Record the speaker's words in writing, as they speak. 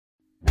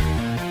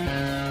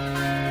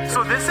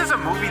So this is a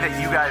movie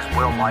that you guys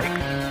will like?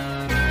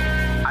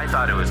 I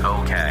thought it was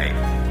okay.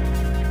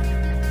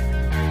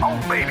 Oh,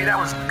 baby, that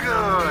was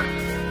good.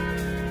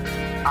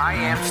 I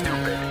am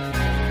stupid.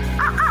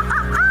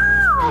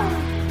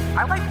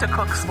 I like to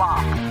cook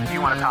slop. Do you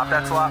want to top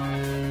that slop?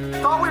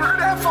 Thought we were going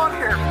to have fun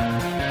here.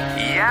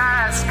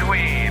 Yes,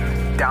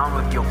 queen. Down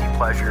with guilty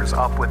pleasures,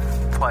 up with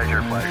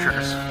pleasures.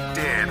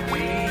 Did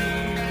we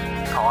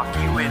talk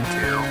you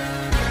into...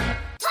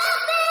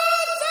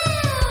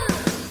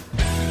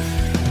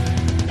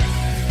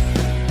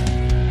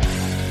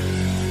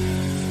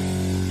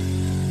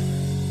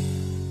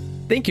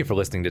 Thank you for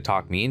listening to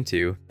Talk Me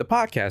Into, the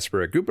podcast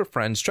where a group of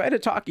friends try to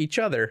talk each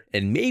other,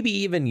 and maybe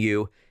even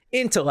you,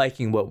 into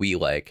liking what we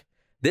like.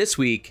 This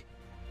week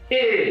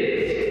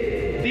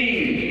is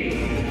the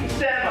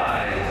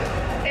semis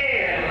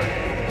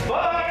and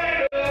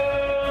finals!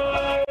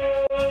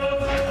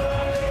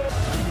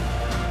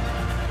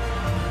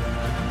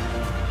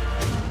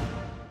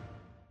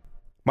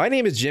 My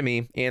name is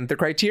Jimmy, and the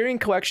Criterion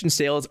Collection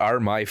sales are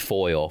my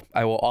foil.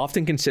 I will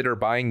often consider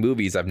buying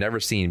movies I've never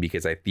seen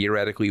because I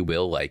theoretically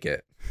will like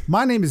it.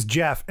 My name is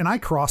Jeff, and I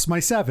cross my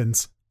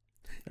sevens.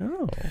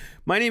 Oh.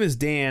 My name is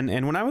Dan,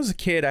 and when I was a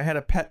kid, I had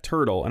a pet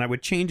turtle, and I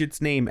would change its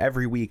name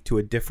every week to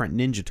a different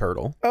Ninja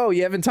Turtle. Oh,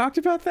 you haven't talked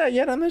about that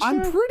yet on this show?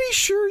 I'm pretty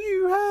sure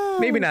you have.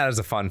 Maybe not as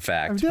a fun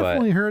fact, I've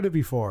definitely heard it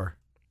before.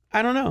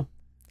 I don't know.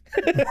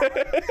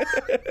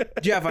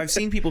 Jeff, I've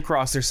seen people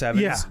cross their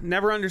sevens. Yeah.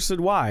 Never understood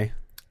why.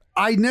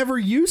 I never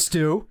used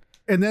to,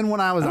 and then when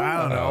I was, I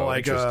don't know,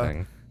 like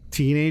a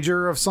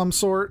teenager of some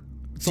sort.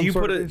 Do you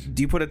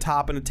put a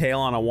top and a tail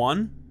on a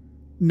 1?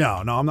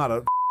 No, I'm not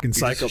a fucking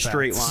psychopath. A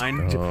straight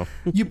line.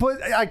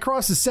 I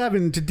cross a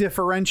 7 to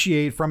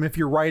differentiate from if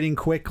you're writing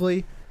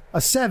quickly. A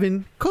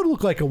 7 could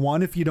look like a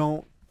 1 if you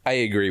don't. I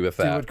agree with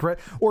do that. it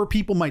correct. Or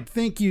people might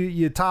think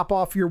you top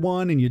off your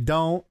 1 and you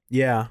don't.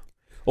 Yeah.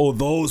 Oh,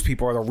 those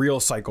people are the real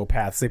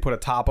psychopaths. They put a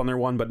top on their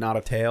 1 but not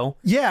a tail.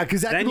 Yeah,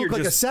 because that then could look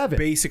like a 7.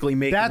 Basically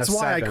making that's a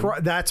why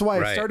 7. That's why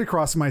Right. I started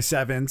crossing my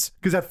 7s,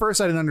 because at first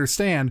I didn't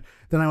understand.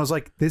 Then I was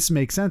like, this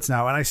makes sense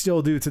now, and I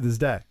still do to this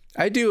day.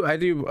 I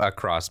do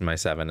cross my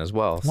 7 as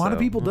well. A lot of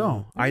people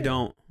don't. I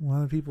don't. A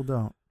lot of people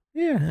don't.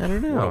 Yeah, I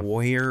don't What a know.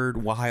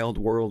 weird, wild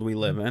world we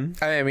live in.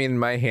 I mean,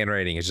 my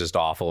handwriting is just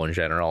awful in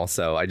general,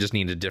 so I just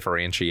need to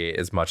differentiate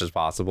as much as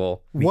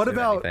possible. What between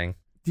about, anything.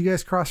 do you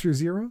guys cross your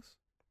zeros?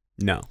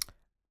 No.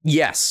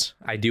 Yes,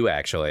 I do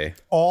actually.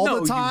 All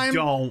No, the time? you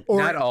don't.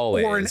 Or, Not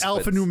always, Or in but-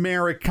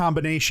 alphanumeric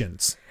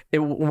combinations?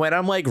 When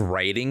I'm like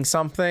writing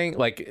something,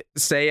 like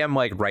say I'm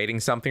like writing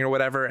something or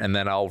whatever, and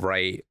then I'll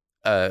write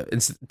to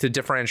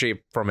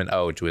differentiate from an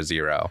O to a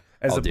 0.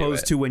 As I'll do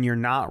opposed it. to when you're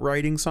not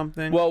writing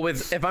something. Well,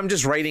 if I'm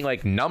just writing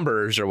like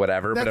numbers or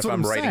whatever, but That's if what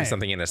I'm I'm writing saying.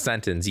 something in a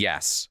sentence,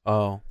 yes.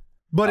 Oh.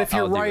 But if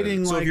you're I'll do it.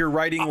 writing So like... if you're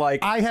writing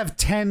like... I have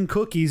 10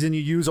 cookies and you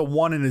use a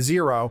 1 and a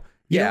 0...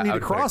 You Yeah, don't need I to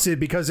would put cross it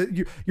because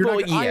you're Well,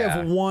 not. I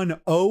have yeah.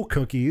 1 O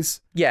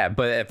cookies, Yeah,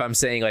 but if I'm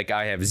saying like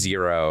I have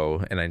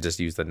 0 and I just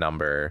use the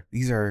number,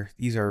 These are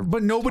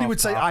but nobody tough would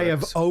say I have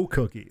topics. O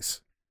cookies.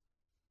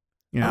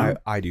 You know,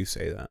 I do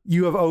say that.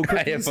 you have O I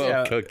cookies. have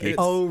Yeah, cookies. it's-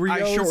 Oreos?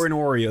 I shorten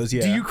Oreos,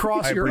 yeah. Do you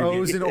cross I your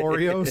abbreviate. O's and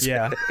Oreos?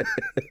 Yeah.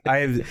 I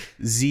have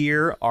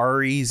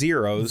R-E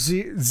zeros.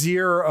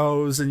 Zero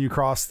O's and you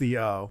cross the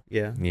O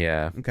Yeah.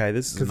 Yeah. Okay,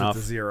 this is because enough.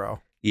 it's a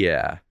 0.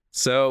 Yeah.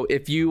 So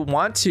if you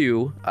want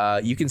to,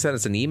 you can send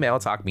us an email,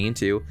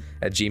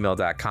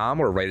 talkmeinto@gmail.com,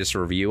 or write us a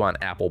review on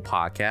Apple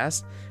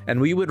Podcasts,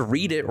 and we would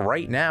read it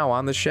right now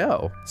on the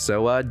show.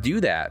 So do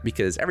that,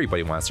 because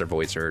everybody wants their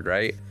voice heard,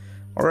 right?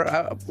 Or,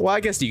 well, I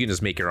guess you can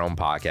just make your own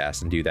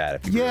podcast and do that.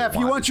 If you Yeah, really if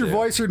you want your to.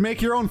 voice heard,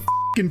 make your own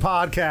fucking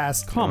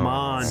podcast. Come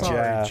on, Sorry,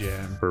 Jeff.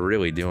 Jim. We're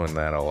really doing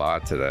that a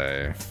lot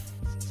today.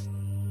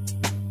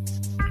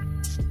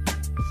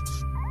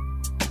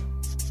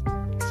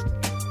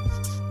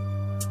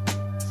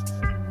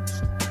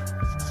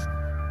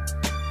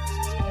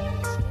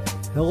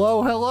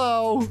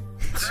 Hello.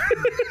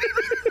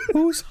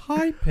 Who's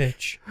high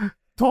pitch?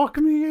 Talk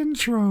me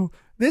intro.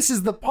 This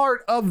is the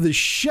part of the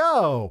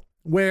show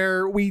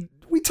where we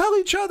tell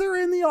each other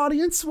in the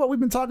audience what we've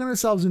been talking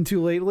ourselves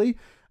into lately.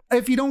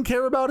 If you don't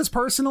care about us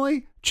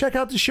personally, check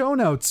out the show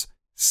notes.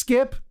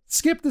 Skip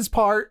this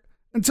part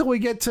until we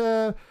get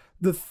to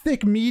the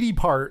thick, meaty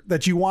part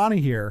that you want to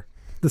hear.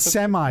 The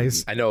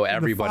semis. I know and the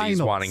everybody's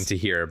finals. wanting to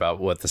hear about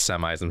what the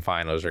semis and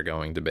finals are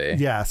going to be.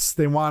 Yes,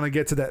 they want to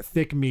get to that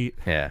thick meat.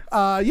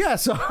 Yeah.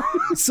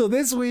 So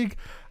this week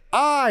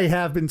I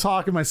have been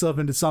talking myself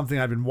into something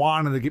I've been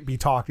wanting to be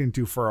talked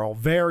into for a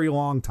very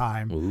long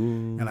time.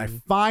 Ooh. And I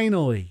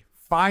finally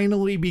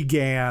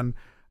began.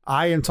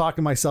 I am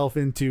talking myself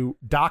into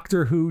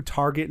Doctor Who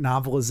Target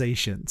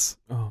novelizations.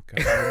 Oh,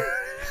 God.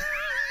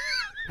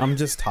 I'm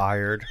just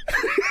tired.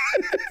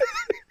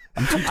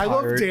 I'm too tired. I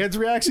love Dan's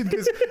reaction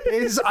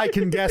because I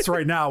can guess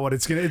right now what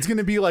it's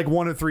gonna be like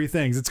one of 3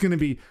 things. It's gonna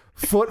be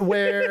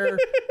footwear,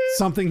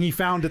 something he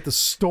found at the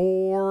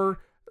store,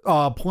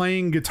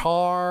 playing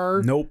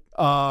guitar, Nope.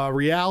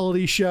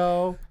 reality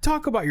show.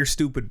 Talk about your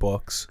stupid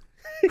books.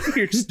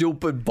 Your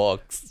stupid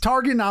books.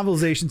 Target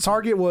novelizations.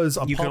 Target was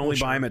a You can only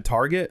publisher. buy them at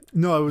Target.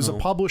 No, it was a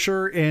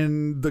publisher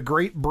in the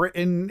Great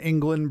Britain,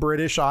 England,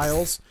 British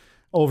Isles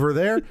over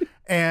there.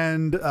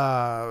 And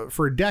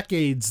for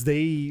decades,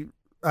 they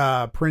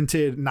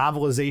printed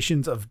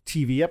novelizations of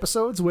TV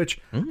episodes, which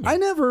I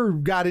never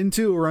got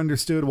into or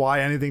understood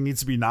why anything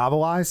needs to be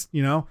novelized.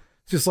 You know,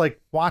 it's just like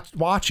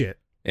watch it.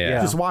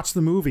 Yeah. Just watch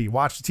the movie,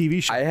 watch the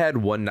TV show. I had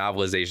one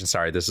novelization.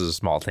 Sorry, this is a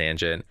small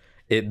tangent.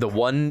 The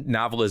one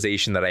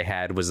novelization that I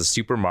had was a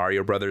Super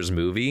Mario Brothers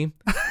movie,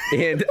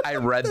 and I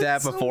read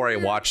that before I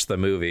watched the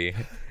movie.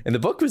 And the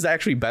book was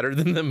actually better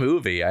than the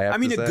movie. I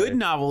mean, a good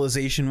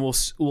novelization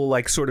will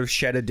like sort of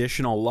shed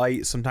additional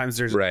light. Sometimes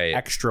there's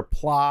extra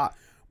plot.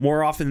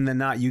 More often than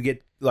not, you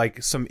get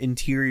like some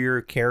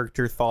interior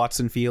character thoughts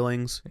and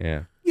feelings.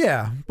 Yeah.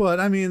 Yeah, but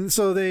I mean,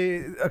 so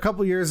a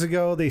couple years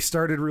ago, they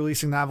started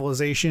releasing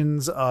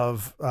novelizations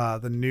of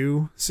the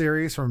new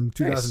series from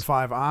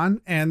 2005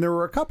 on, and there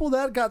were a couple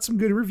that got some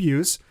good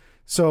reviews.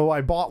 So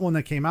I bought one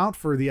that came out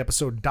for the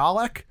episode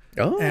Dalek,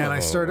 and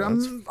I started.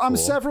 I'm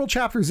several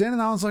chapters in,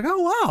 and I was like,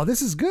 oh wow,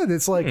 this is good.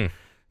 It's like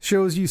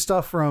shows you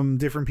stuff from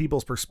different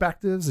people's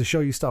perspectives. They show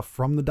you stuff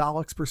from the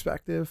Dalek's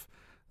perspective.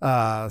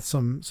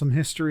 Some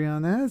history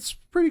on that. It's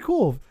pretty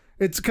cool.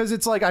 It's because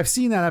it's like I've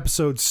seen that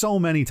episode so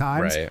many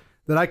times. Right.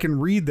 That I can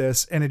read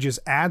this and it just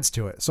adds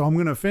to it. So I'm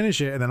going to finish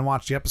it and then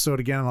watch the episode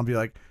again and I'll be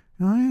like,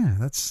 oh yeah,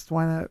 that's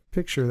why that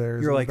picture there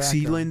is. You're in the like,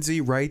 see, background."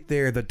 Lindsay, right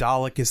there, the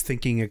Dalek is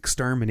thinking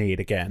exterminate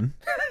again.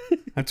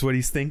 That's what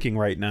he's thinking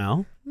right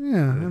now.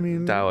 Yeah, I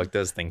mean, Dalek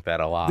does think that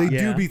a lot. they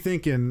do be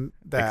thinking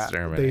that.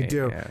 Exterminate, They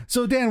do. yeah.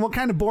 So Dan, what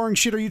kind of boring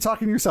shit are you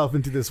talking yourself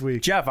into this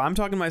week? Jeff, I'm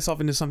talking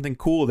myself into something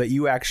cool that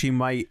you actually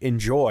might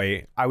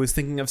enjoy. I was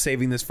thinking of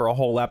saving this for a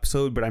whole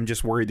episode, but I'm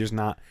just worried there's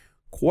not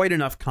quite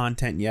enough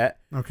content yet.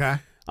 Okay.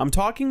 I'm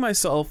talking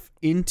myself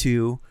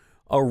into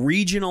a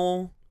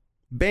regional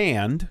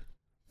band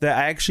that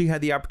I actually had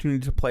the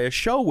opportunity to play a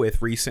show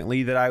with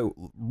recently that I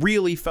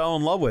really fell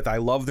in love with. I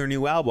love their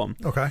new album.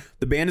 Okay.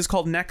 The band is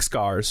called Neck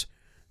Scars.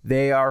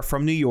 They are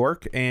from New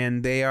York,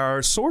 and they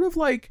are sort of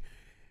like,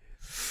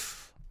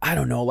 I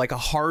don't know, like a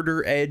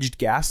harder edged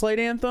Gaslight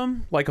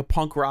Anthem, like a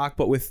punk rock,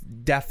 but with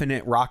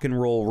definite rock and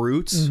roll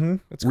roots. Mm-hmm.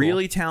 That's cool.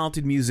 Really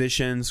talented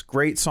musicians,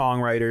 great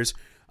songwriters.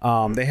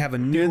 They have a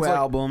new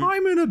album.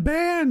 I'm in a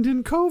band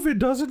and COVID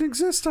doesn't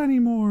exist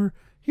anymore.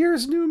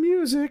 Here's new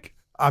music.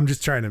 I'm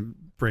just trying to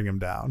bring him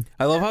down.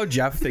 I love how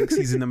Jeff thinks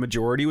he's in the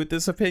majority with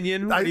this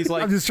opinion. He's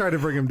like, I'm just trying to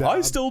bring him down.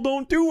 I still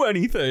don't do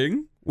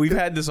anything. We've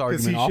had this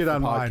argument off the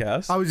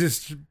podcast. I was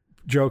just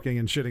joking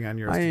and shitting on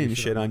yours. I didn't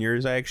shit on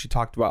yours. I actually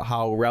talked about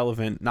how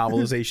relevant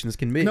novelizations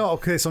can be. No,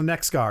 okay, so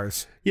Neck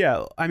Scars.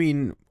 Yeah, I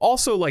mean,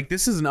 also, like,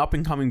 this is an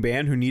up-and-coming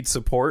band who needs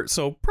support,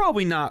 so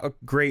probably not a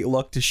great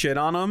look to shit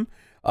on them.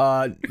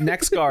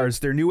 Neck Scars,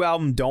 their new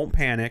album, Don't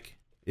Panic,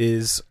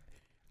 is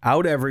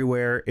out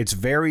everywhere. It's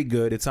very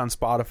good. It's on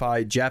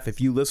Spotify. Jeff,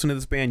 if you listen to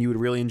this band, you would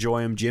really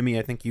enjoy them. Jimmy,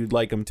 I think you'd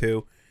like them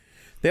too.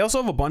 They also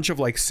have a bunch of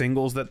like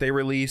singles that they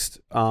released.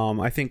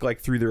 I think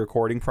like through the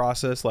recording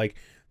process, like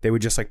they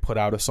would just like put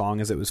out a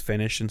song as it was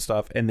finished and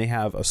stuff. And they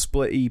have a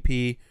split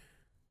EP.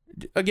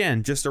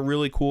 Again, just a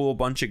really cool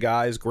bunch of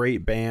guys.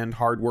 Great band,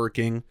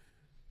 hardworking.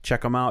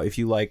 Check them out if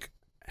you like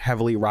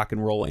heavily rock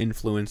and roll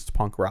influenced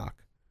punk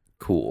rock.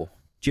 Cool.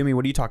 Jimmy,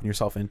 what are you talking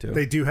yourself into?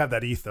 They do have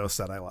that ethos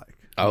that I like.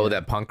 Oh,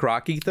 that punk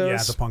rock ethos?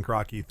 Yeah, the punk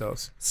rock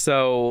ethos.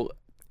 So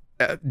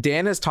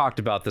Dan has talked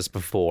about this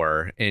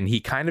before, and he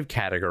kind of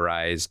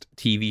categorized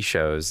TV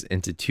shows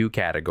into two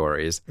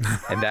categories,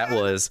 and that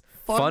was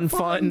fun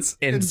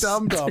and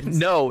dum-dums.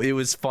 No, it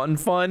was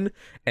fun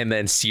and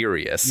then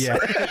serious. Yeah.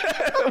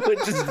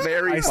 Which is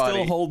very I funny.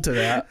 still hold to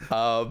that.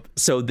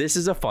 So this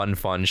is a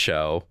fun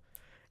show,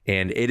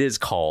 and it is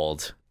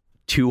called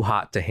Too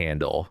Hot to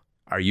Handle.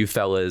 Are you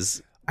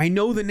fellas? I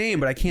know the name,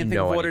 but I can't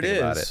think of what it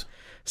anything about is.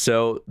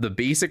 So the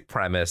basic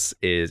premise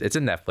is it's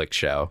a Netflix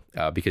show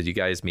because you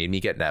guys made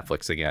me get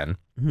Netflix again.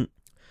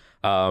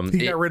 Mm-hmm.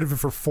 He got rid of it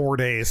for 4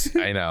 days.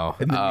 I know.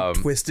 And then you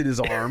twisted his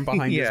arm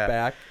behind his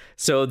back.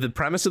 So the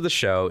premise of the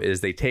show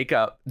is they take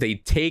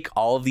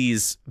all of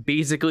these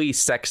basically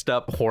sexed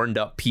up, horned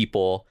up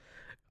people,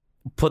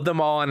 put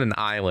them all on an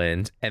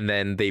island, and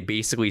then they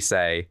basically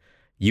say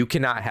you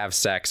cannot have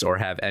sex or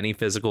have any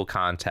physical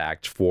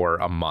contact for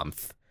a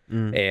month.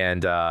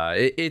 And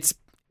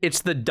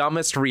it's the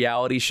dumbest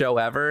reality show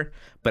ever,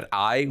 but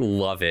I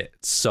love it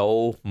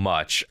so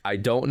much. I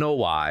don't know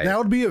why. That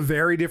would be a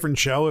very different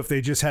show if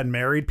they just had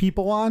married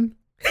people on.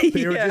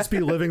 They would just be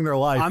living their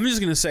life. I'm just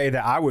gonna say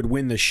that I would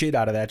win the shit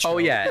out of that show. Oh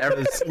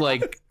yeah,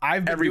 like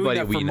I've been everybody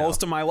doing that we for know.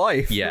 most of my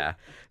life. Yeah.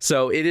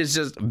 So it is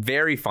just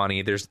very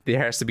funny. There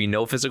has to be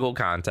no physical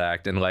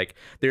contact, and like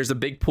there's a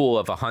big pool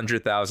of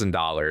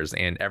 $100,000,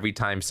 and every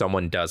time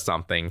someone does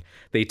something,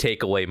 they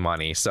take away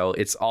money. So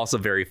it's also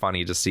very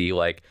funny to see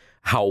like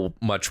how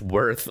much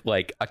worth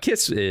like a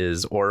kiss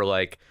is, or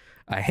like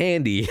a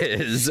handy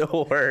is,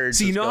 or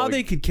So you just know how going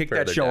they could kick that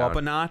further show down. up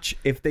a notch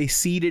if they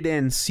seeded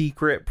in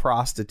secret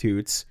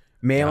prostitutes,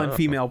 male and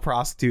female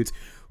prostitutes,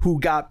 who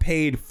got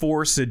paid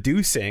for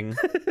seducing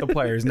the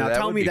players. Now That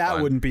tell would me be that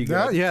fun. wouldn't be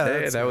good.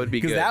 That would be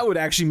Because good. that would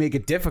actually make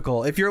it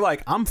difficult. If you're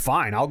like, I'm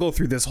fine, I'll go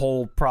through this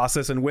whole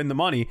process and win the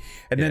money,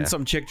 and then Yeah.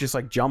 some chick just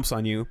like jumps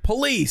on you.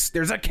 Police!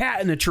 There's a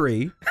cat in a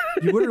tree.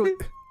 You literally.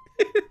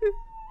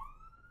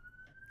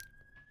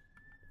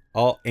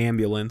 Oh,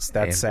 ambulance.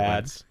 That's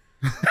Ambulance.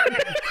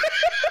 sad.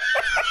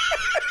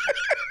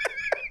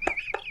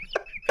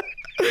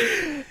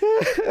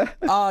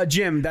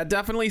 Jim, that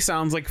definitely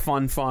sounds like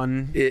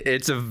fun.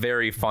 It's a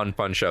very fun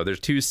show. There's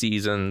 2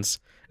 seasons,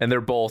 and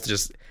they're both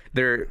just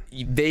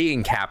they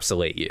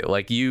encapsulate you.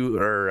 Like you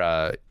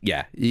are,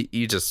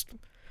 you just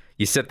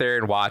you sit there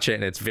and watch it,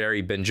 and it's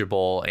very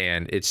bingeable,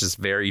 and it's just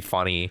very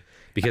funny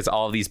because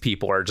all of these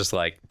people are just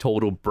like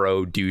total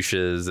bro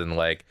douches, and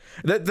like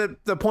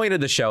the point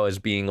of the show is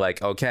being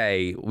like,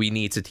 okay, we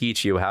need to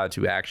teach you how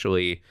to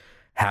actually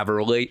have a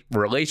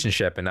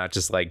relationship and not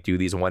just like do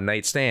these one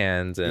night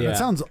stands. And That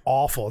sounds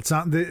awful. It's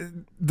not.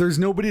 There's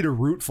nobody to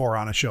root for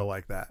on a show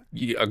like that.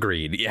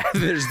 Agreed. Yeah,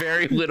 there's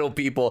very little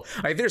people.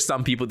 Like, there's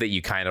some people that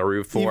you kind of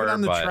root for, Even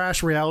on the but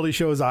trash reality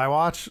shows I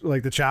watch,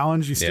 like The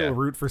Challenge, you still Yeah.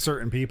 root for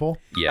certain people.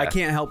 yeah, I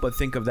can't help but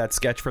think of that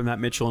sketch from that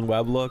Mitchell and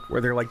Webb look where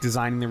they're like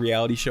designing the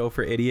reality show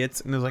for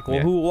idiots, and they're like, well,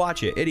 Yeah. who will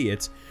watch it?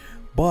 Idiots.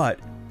 But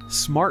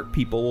smart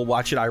people will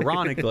watch it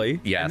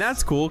ironically. Yes. And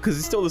that's cool because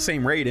it's still the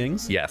same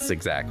ratings. Yes,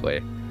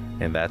 exactly.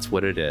 And that's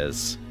what it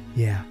is.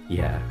 Yeah.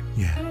 Yeah,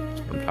 Yeah.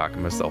 that's what I'm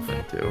talking myself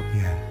into.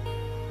 Yeah.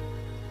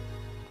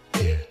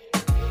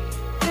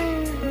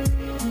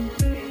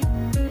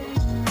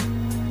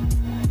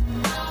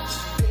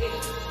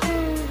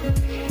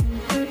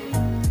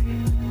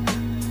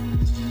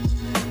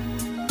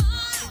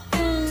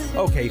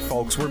 Okay,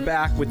 folks, we're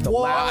back with the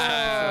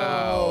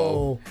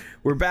Wow.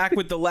 We're back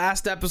with the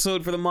last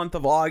episode for the month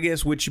of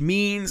August, which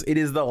means it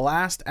is the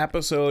last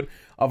episode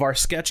of our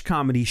sketch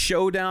comedy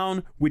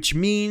showdown, which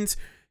means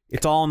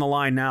it's all on the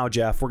line now,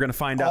 Jeff. We're going to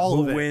find out All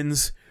who of it.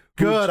 wins.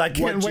 Good. I what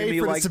can't wait Jimmy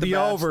for this liked to the be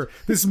best. over.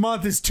 This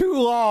month is too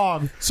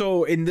long.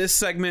 So in this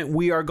segment,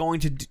 we are going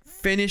to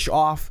finish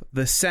off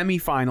the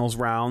semifinals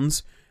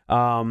rounds.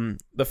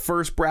 The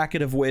first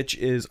bracket of which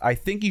is I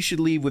Think You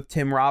Should Leave with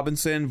Tim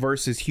Robinson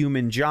versus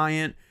Human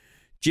Giant.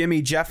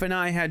 Jimmy, Jeff, and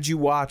I had you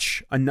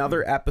watch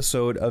another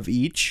episode of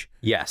each.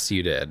 Yes,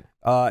 you did.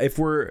 If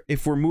we're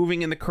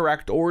moving in the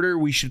correct order,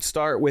 we should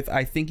start with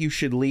I Think You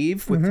Should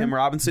Leave with Tim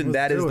Robinson. Let's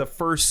That do is it. the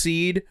first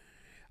seed.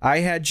 I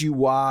had you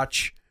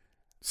watch.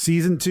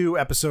 Season 2,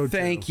 episode 2.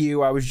 Thank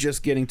you. I was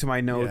just getting to my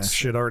Yeah, notes.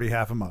 should already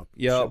have them up.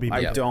 Yep, Should be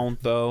I better.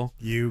 don't though.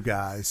 You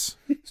guys.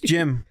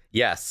 Jim,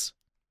 Yes.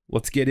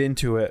 let's get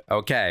into it.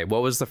 Okay.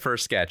 What was the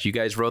first sketch? You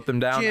guys wrote them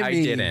down? I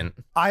Jimmy. didn't.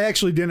 I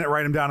actually didn't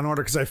write them down in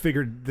order because I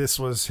figured this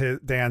was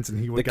Dan's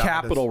and he would The got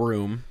Capitol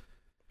Room.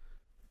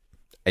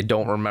 I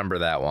don't remember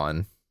that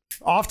one.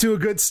 Off to a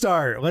good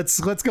start. Let's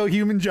go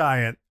Human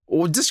Giant.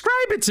 Well,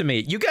 describe it to me.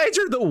 You guys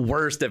are the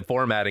worst at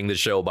formatting the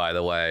show, by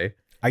the way.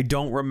 I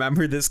don't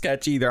remember this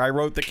sketch either. I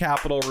wrote The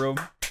Capitol Room.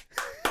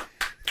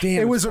 Damn,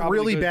 It it's was a probably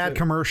really good bad to-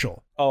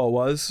 commercial. Oh, it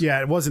was?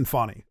 Yeah, it wasn't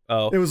funny.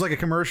 Oh. It was like a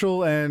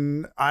commercial,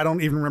 and I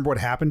don't even remember what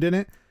happened in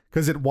it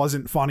because it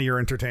wasn't funny or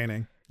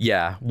entertaining.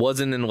 Yeah,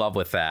 wasn't in love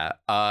with that.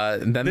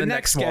 And then The the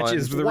next next sketch one,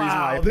 is the reason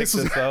Wow, why I picked this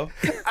this, was- though.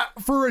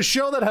 For a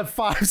show that have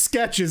 5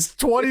 sketches,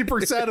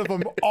 20% of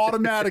them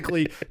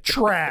automatically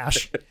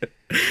trash.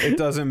 It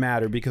doesn't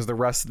matter because the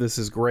rest of this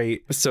is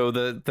great. So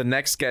the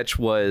next sketch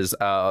was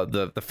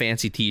the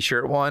fancy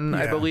T-shirt one,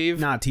 I Yeah. believe.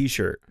 Not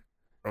t-shirt.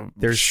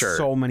 There's Shirt.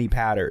 so many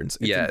patterns.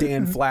 It's Yeah. a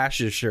Dan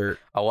Flash's shirt.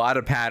 A lot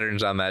of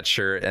patterns on that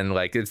shirt, and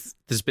like it's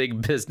this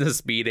big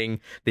business meeting.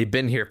 They've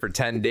been here for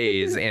 10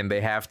 days, and they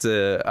have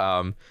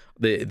to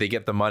they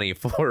get the money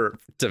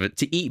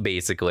to eat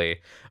basically.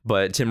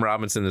 But Tim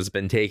Robinson has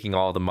been taking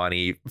all the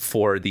money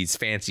for these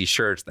fancy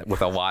shirts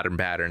with a lot of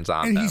patterns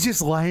on And them. he's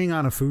just laying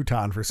on a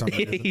futon for some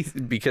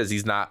reason. Because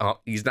he's not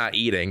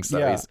eating, so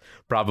Yeah. he's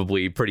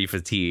probably pretty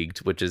fatigued,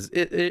 which is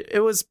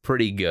it was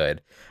pretty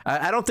good.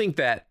 I don't think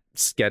that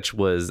sketch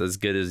was as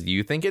good as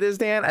you think it is,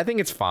 Dan. I think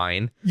it's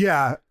fine.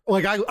 Yeah,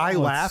 like I it's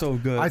laughed. so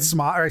good. I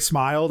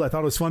smiled. I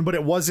thought it was fun, but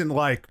it wasn't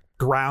like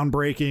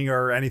groundbreaking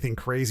or anything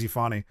crazy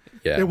funny.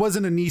 Yeah. It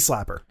wasn't a knee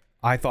slapper.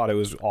 I thought it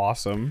was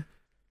awesome.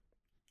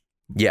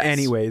 Yes.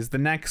 Anyways, the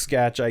next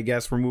sketch, I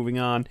guess we're moving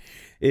on,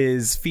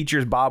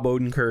 features Bob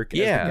Odenkirk as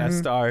Yeah. the guest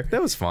star.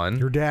 That was fun.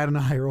 Your dad and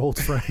I are old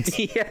friends.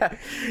 Yeah.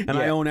 And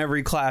I own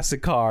every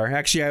classic car.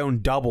 Actually, I own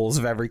doubles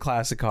of every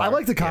classic car. I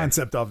like the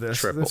concept of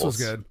this. This was Triples.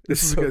 good.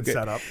 This is a So good good.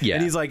 setup. Yeah.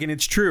 And he's like, and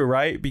it's true,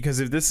 right? Because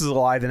if this is a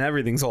lie, then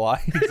everything's a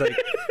lie. He's like,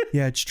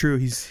 yeah, it's true.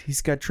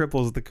 He's got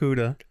triples at the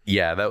CUDA.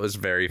 Yeah, that was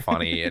very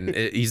funny. And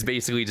he's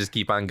basically just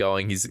keep on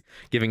going. He's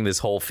giving this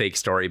whole fake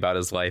story about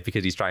his life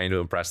because he's trying to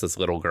impress this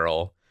little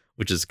girl,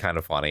 which is kind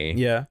of funny.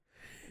 Yeah.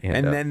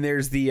 And then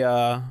there's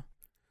the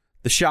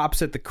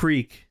Shops at the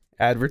Creek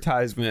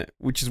advertisement,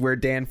 which is where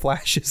Dan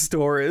Flash's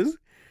store is.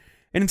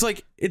 And it's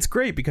like, it's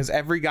great because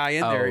every guy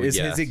in there is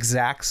yes. his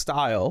exact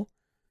style.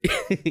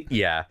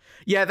 yeah,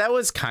 that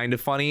was kind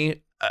of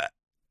funny.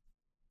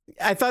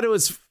 I thought it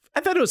was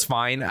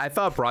fine. I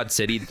thought Broad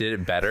City did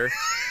it better.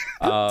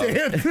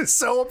 Dan is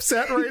so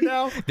upset right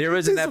now. There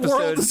was His an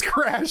world episode. is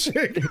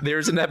crashing. There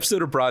was an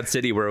episode of Broad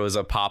City where it was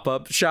a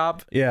pop-up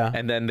shop. Yeah.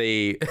 And then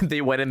they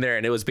went in there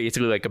and it was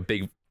basically like a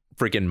big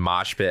freaking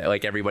mosh pit.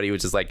 Like everybody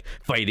was just like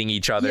fighting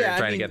each other and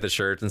trying to get the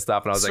shirts and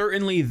stuff. And I was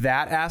certainly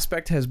that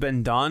aspect has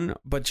been done,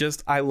 but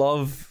just I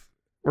love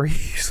where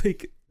he's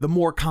like, the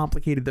more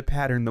complicated the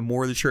pattern, the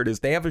more the shirt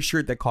is. They have a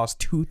shirt that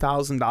costs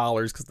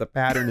 $2,000 because the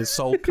pattern is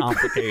so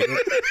complicated.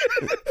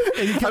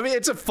 I mean,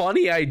 it's a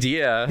funny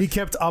idea. He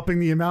kept upping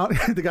the amount.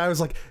 The guy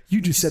was like,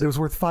 "You just said it was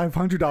worth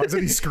 $500,"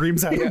 and he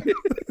screams at him.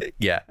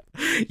 Yeah,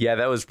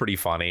 that was pretty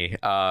funny.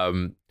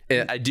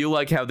 I do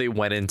like how they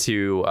went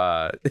into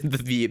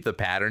the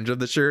patterns of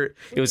the shirt.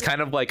 It was kind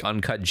of like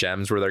Uncut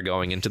Gems where they're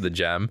going into the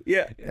gem.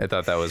 Yeah. I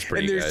thought that was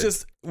pretty good. And there's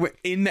good. just,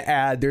 in the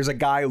ad, there's a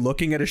guy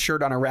looking at a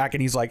shirt on a rack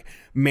and he's like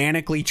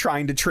manically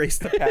trying to trace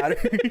the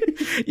pattern.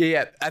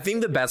 Yeah. I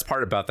think the best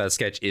part about that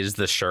sketch is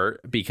the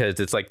shirt because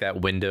it's like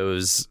that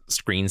Windows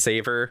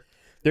screensaver.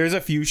 There's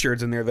a few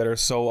shirts in there that are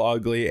so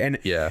ugly.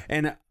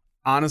 And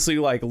honestly,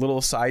 like, a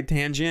little side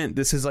tangent,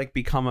 this has like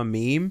become a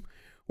meme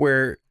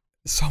where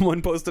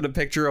someone posted a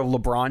picture of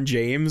LeBron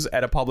James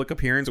at a public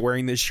appearance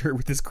wearing this shirt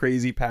with this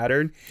crazy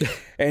pattern.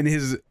 And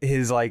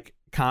his like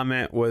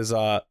comment was,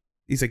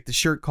 he's like, the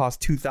shirt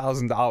cost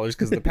 $2,000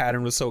 because the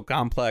pattern was so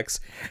complex.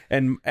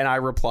 And I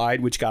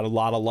replied, which got a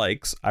lot of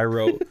likes. I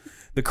wrote,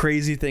 the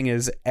crazy thing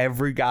is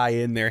every guy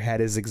in there had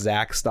his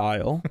exact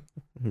style.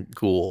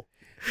 Cool.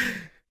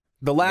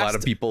 A lot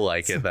of people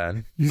like it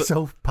then. You're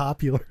so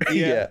popular.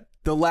 Yeah.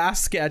 The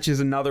last sketch is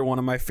another one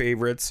of my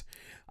favorites.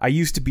 I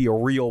used to be a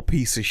real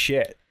piece of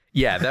shit.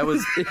 Yeah, it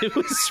was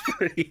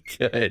pretty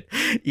good.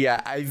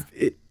 Yeah,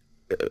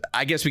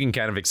 I guess we can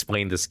kind of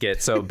explain the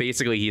skit. So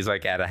basically, he's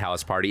like at a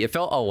house party. It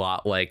felt a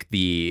lot like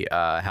the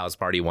house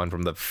party one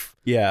from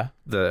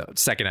the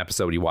second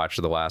episode you watched,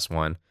 or the last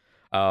one,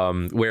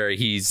 where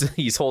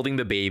he's holding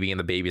the baby and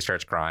the baby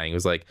starts crying. It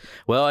was like,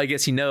 well, I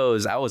guess he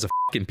knows I was a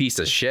fucking piece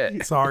of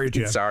shit. Sorry,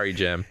 Jim. Sorry,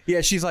 Jim.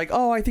 Yeah, she's like,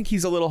 oh, I think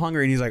he's a little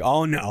hungry. And he's like,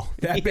 oh, no,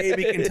 that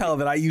baby can tell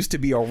that I used to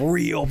be a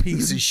real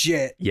piece of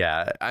shit.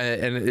 Yeah,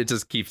 and it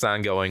just keeps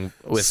on going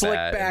with slick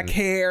that. Back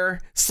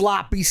hair,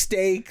 sloppy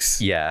steaks.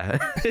 Yeah.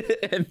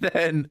 And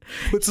then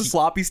what's a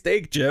sloppy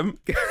steak, Jim?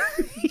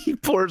 He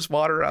pours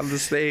water on the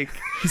steak.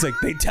 He's like,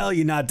 they tell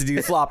you not to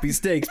do sloppy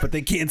steaks, but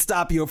they can't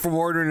stop you from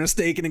ordering a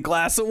steak and a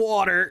glass of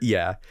water.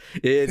 Yeah.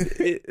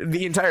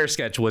 The entire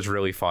sketch was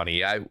really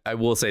funny. I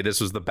will say this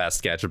was the best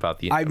sketch about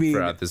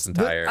throughout this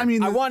entire.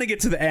 I want to get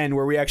to the end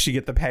where we actually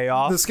get the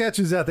payoff. The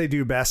sketches that they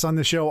do best on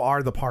the show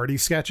are the party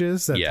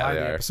sketches that tie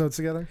the episodes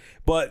together.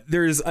 But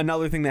there's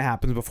another thing that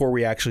happens before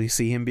we actually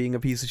see him being a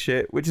piece of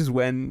shit, which is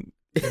when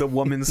the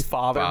woman's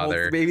father holds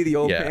the baby, the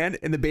old man,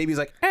 and the baby's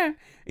like, eh. And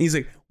he's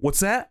like,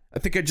 what's that? I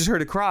think I just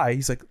heard a cry.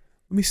 He's like,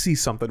 let me see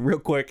something real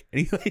quick.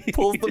 And he like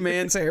pulls the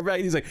man's hair back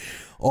and he's like,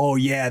 oh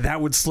yeah,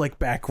 that would slick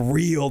back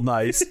real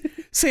nice.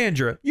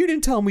 Sandra, you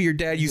didn't tell me your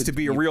dad used to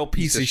be a real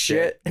piece of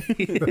shit.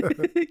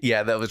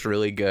 Yeah, that was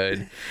really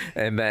good.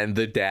 And then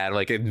the dad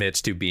like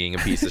admits to being a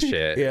piece of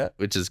shit,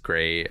 which is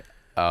great.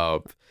 I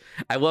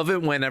love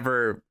it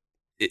whenever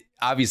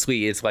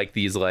obviously it's like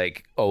these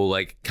like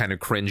kind of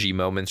cringy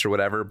moments or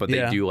whatever, but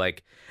they do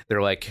like,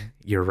 they're like,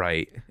 you're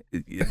right,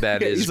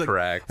 that is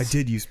correct. Like, I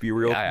did used to be a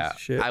real piece of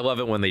shit. I love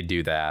it when they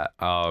do that.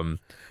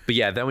 But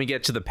yeah, then we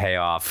get to the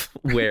payoff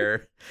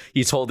where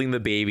he's holding the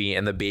baby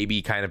and the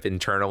baby kind of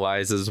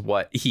internalizes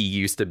what he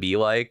used to be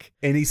like,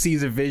 and he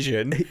sees a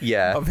vision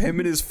of him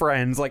and his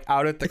friends like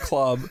out at the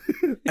club.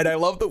 And I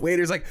love the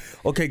waiter's like,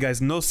 okay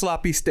guys, no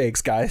sloppy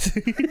steaks, guys.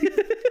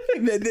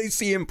 And then they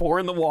see him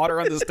pouring the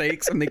water on the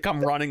steaks and they come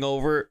running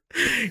over.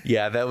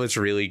 Yeah, that was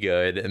really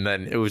good. And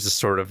then it was just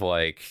sort of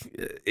like,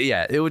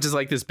 it was just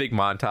like this big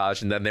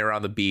montage. And then they're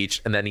on the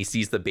beach and then he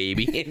sees the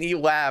baby and he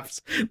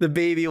laughs. The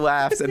baby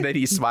laughs and then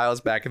he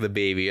smiles back at the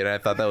baby. And I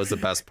thought that was the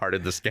best part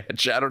of the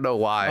sketch. I don't know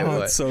why.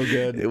 Oh, it's so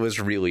good. It was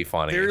really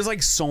funny. There's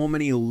like so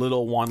many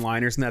little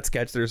one-liners in that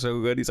sketch that are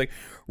so good. He's like,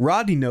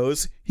 Rodney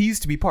knows he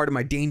used to be part of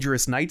my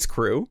Dangerous Nights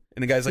crew.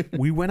 And the guy's like,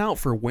 we went out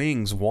for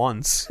wings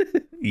once.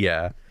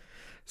 Yeah.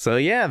 So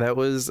yeah, that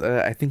was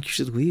I Think You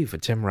Should Leave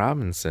with Tim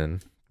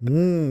Robinson.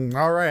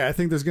 All right, I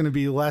think there's going to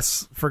be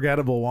less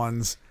forgettable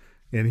ones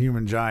in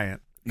Human Giant.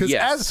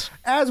 Because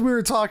as we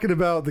were talking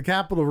about the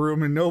Capitol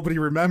Room and nobody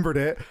remembered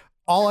it,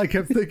 all I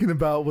kept thinking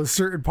about was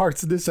certain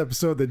parts of this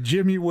episode that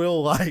Jimmy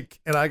will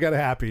like, and I got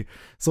happy.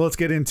 So let's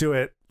get into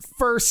it.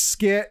 First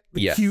skit,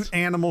 the cute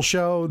animal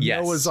show,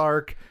 Noah's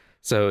Ark.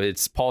 So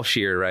it's Paul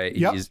Scheer, right?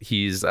 Yep.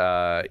 He's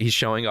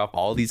showing off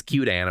all these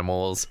cute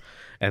animals.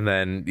 And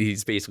then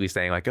he's basically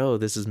saying like, oh,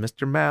 this is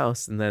Mr.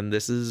 Mouse. And then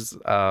this is,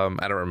 I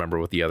don't remember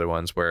what the other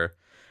ones were.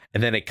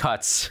 And then it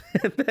cuts.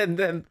 And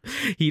then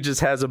he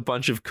just has a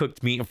bunch of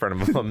cooked meat in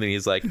front of him. And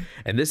he's like,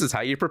 and this is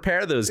how you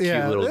prepare those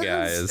cute little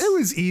guys. It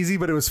was easy,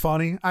 but it was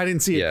funny. I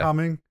didn't see it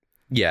coming.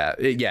 Yeah,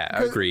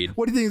 agreed.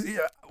 What do you think?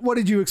 What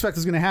did you expect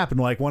was going to happen?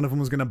 Like one of them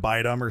was going to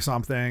bite him or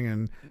something,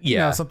 and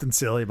something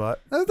silly.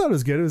 But I thought it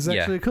was good. It was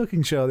actually a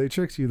cooking show. They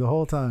tricked you the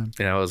whole time.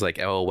 And I was like,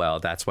 oh well,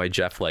 that's why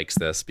Jeff likes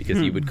this, because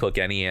he would cook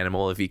any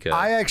animal if he could.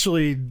 I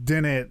actually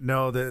didn't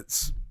know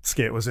that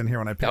skit was in here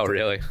when I picked it. Oh,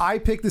 really? I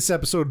picked this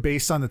episode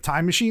based on the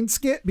Time Machine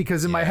skit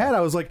because in my head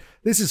I was like,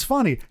 this is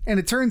funny. And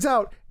it turns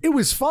out it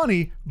was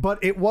funny, but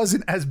it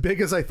wasn't as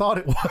big as I thought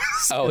it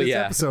was. Oh, in this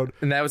yeah. episode.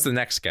 And that was the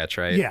next sketch,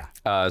 right?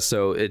 Yeah.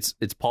 So it's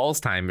Paul's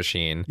time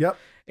machine. Yep.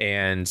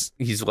 And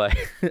he's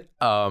like,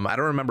 I don't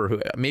remember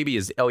who, maybe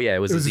it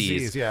was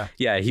Aziz. Yeah.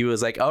 Yeah. He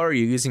was like, oh, are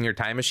you using your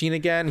time machine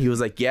again? He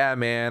was like, yeah,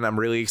 man, I'm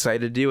really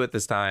excited to do it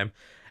this time.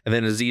 And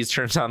then Aziz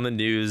turns on the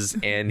news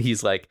and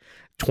he's like,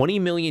 20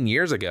 million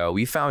years ago,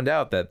 we found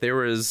out that there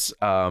was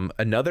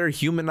another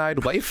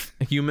humanoid life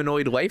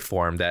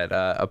form that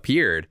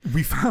appeared.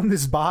 We found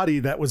this body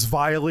that was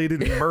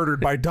violated and murdered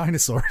by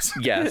dinosaurs.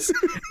 Yes.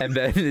 And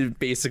then it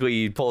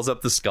basically pulls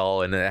up the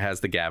skull and it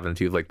has the Gavin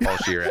tooth like Paul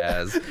Scheer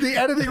has. The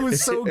editing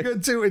was so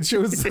good too. It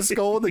shows the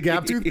skull and the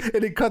gap tooth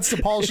and it cuts to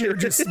Paul Scheer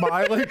just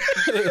smiling.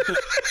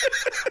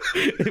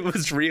 It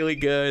was really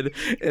good.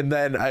 And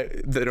then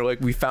they're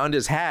like, we found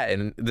his hat,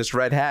 and this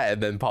red hat.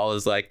 And then Paul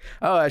is like,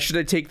 oh, should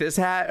I take this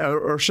hat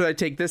or should I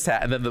take this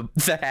hat? And then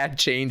the hat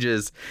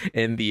changes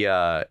in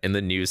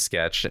the news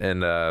sketch.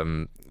 And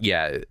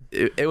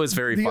it was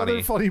very funny. The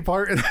other funny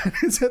part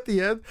is at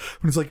the end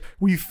when it's like,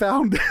 we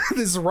found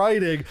this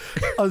writing,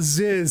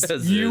 Aziz,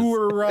 you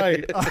were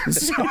right. I'm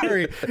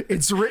sorry.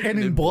 It's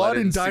written in blood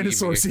and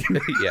dinosaur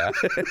semen. Yeah.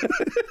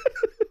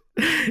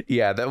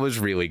 Yeah, that was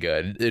really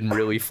good and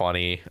really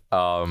funny.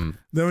 Then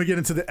we get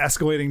into the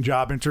escalating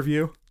job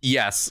interview.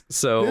 Yes.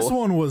 So this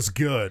one was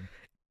good.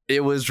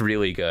 It was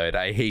really good.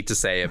 I hate to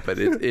say it, but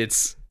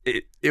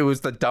it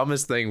was the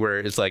dumbest thing where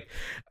it's like,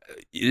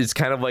 it's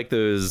kind of like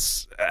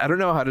those, I don't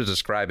know how to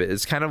describe it.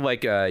 It's kind of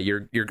like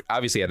you're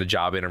obviously at a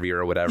job interview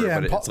or whatever. Yeah,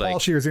 but Paul, it's like, Paul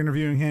Scheer's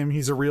interviewing him.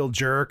 He's a real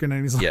jerk. And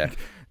then he's like,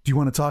 do you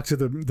want to talk to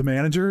the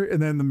manager?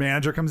 And then the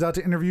manager comes out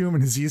to interview him,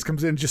 and Aziz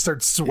comes in and just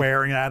starts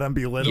swearing at him,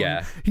 belittling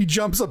him. He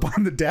jumps up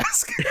on the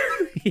desk.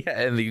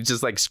 And he's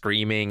just like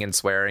screaming and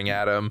swearing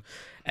at him.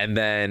 And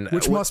then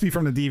which must be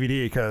from the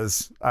DVD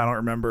because I don't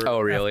remember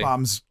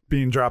F-bombs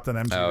being dropped on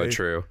MTV. Oh,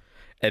 true.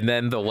 And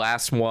then the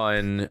last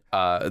one,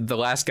 the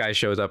last guy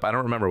shows up. I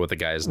don't remember what the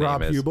guy's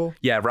name is. Rob Hubel?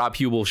 Yeah, Rob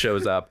Hubel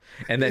shows up.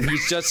 And then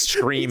he's just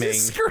screaming.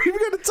 He's just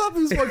screaming at the top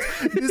of his voice.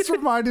 This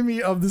reminded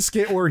me of the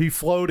skit where he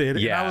floated.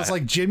 Yeah, and I was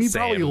like, Jimmy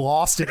probably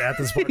lost it at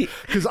this point.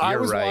 Because I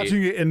was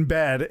watching it in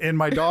bed, and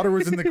my daughter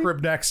was in the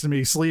crib next to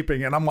me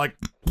sleeping. And I'm like...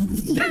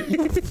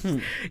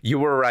 You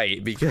were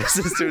right. Because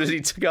as soon as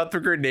he took out the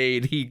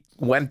grenade, he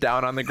went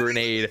down on the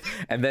grenade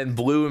and then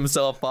blew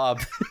himself up.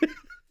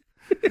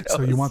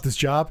 So you want this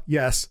job?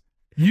 Yes.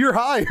 You're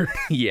hired.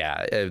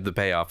 Yeah, the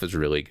payoff is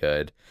really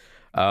good.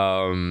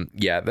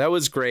 That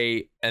was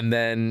great. And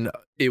then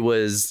he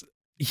was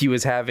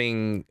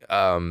having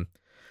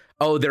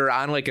they're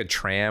on like a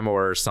tram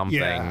or something.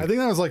 Yeah, I think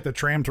that was like the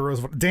tram to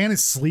Roosevelt. Dan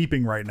is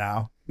sleeping right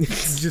now.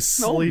 He's just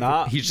sleeping.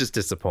 He's just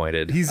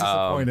disappointed. He's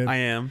disappointed. I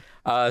am.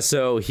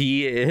 So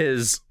he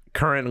is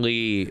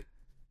currently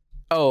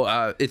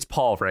it's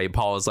Paul, right?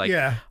 Paul is like,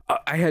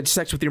 I had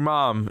sex with your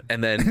mom,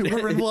 and then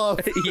we're in love.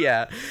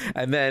 Yeah,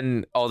 and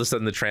then all of a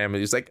sudden the tram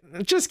is like,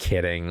 just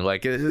kidding,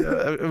 like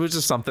it was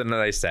just something that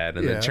I said,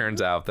 and it turns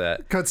out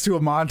that cuts to a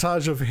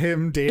montage of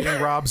him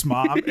dating Rob's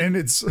mom, and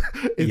it's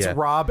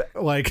Rob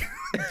like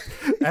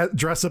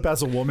dressed up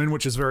as a woman,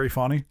 which is very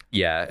funny.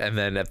 Yeah, and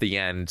then at the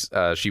end,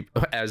 she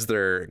as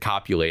they're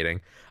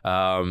copulating.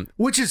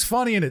 Which is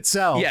funny in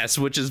itself. Yes,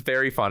 which is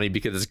very funny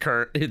because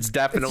it's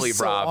definitely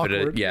so Rob.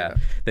 Awkward, but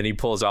then he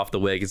pulls off the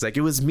wig. It's like,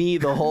 it was me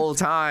the whole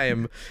time.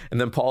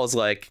 And then Paul's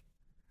like,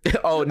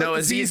 oh no,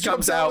 Aziz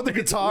comes out with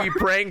the guitar. We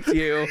pranked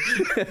you.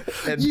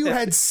 And you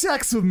had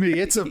sex with me.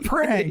 It's a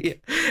prank.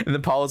 And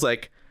then Paul's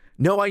like,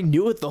 no, I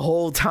knew it the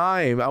whole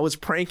time. I was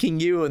pranking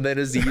you. And then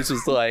Aziz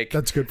was like,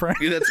 that's a good prank.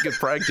 That's a good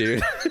prank,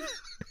 dude.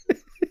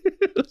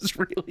 It was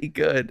really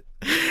good.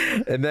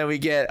 And then we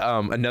get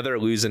another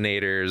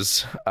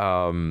Hallucinators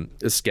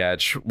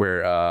sketch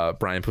where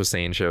Brian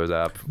Posehn shows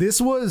up.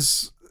 This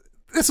was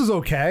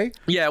okay.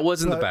 Yeah, it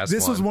wasn't the best.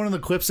 This was one of the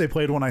clips they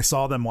played when I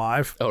saw them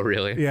live. Oh,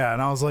 really? Yeah,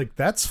 and I was like,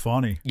 that's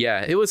funny.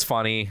 Yeah, it was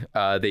funny.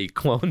 They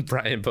cloned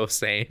Brian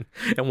Posehn,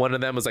 and one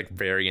of them was like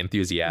very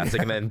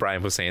enthusiastic, and then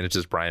Brian Posehn is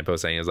just Brian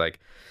Posehn is like,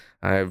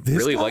 I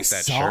really like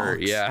that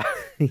shirt. Yeah,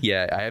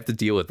 yeah, I have to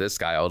deal with this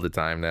guy all the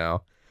time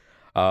now.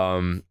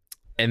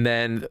 And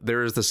then there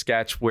was the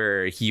sketch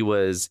where he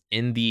was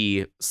in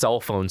the cell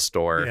phone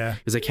store. Yeah.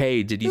 He's like,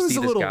 hey, did you see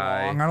this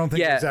guy? Long. I don't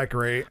think it was that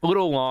great. A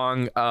little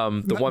long.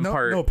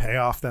 No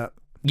payoff that.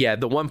 Yeah,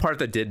 the one part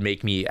that did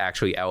make me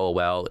actually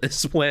LOL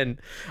is when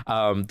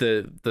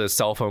the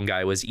cell phone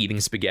guy was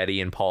eating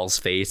spaghetti in Paul's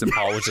face and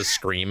Paul was just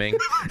screaming.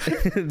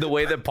 The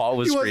way that Paul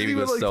was screaming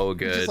was like, so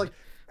good. Just like,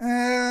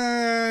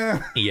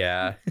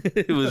 Yeah,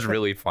 it was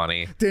really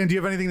funny. Dan, do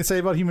you have anything to say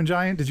about Human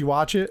Giant? Did you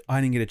watch it? I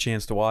didn't get a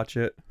chance to watch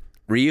it.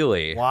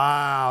 Really?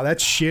 Wow,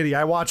 that's shitty.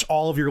 I watch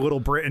all of your Little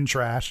Britain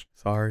trash.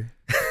 Sorry.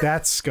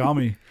 That's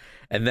scummy.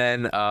 And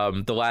then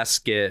the last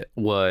skit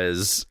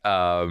was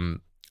I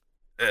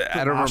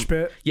don't mosh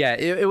remember. pit? Yeah,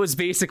 it was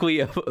basically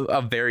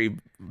a very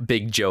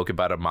big joke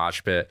about a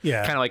mosh pit.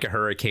 Yeah. Kind of like a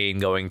hurricane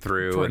going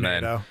through, and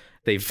Tornado. then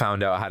they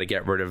found out how to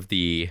get rid of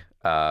the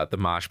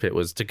mosh pit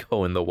was to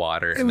go in the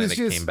water, and then it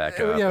came back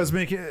up. Yeah,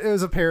 it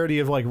was a parody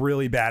of like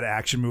really bad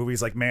action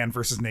movies like Man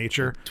vs.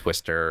 Nature.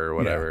 Twister or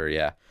whatever.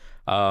 Yeah.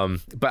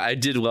 But I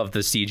did love the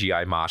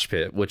CGI mosh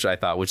pit, which I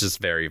thought was just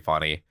very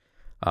funny.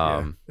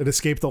 It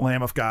escaped the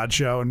Lamb of God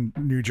show in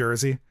New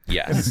Jersey.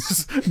 Yes.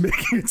 Just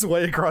making its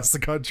way across the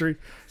country.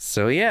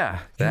 So yeah,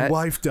 Your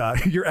wife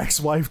died. Your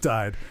ex-wife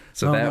died.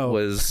 So that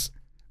was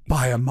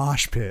by a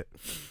mosh pit.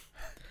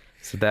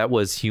 So that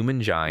was Human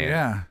Giant.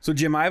 Yeah. So,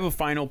 Jim, I have a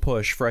final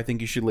push for I Think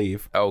You Should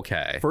Leave.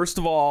 Okay. First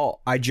of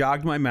all, I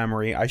jogged my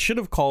memory. I should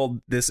have called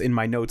this in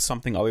my notes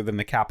something other than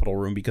the Capitol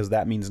Room because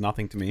that means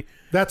nothing to me.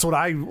 That's what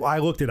I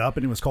looked it up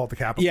and it was called the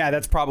Capitol. Yeah,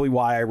 that's probably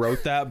why I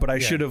wrote that, but I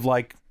should have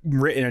like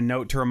written a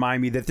note to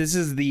remind me that this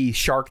is the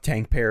Shark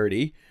Tank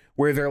parody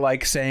where they're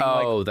like saying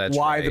that's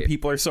why right. the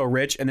people are so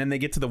rich, and then they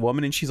get to the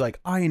woman and she's like,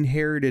 I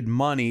inherited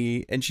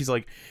money, and she's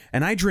like,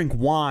 and I drink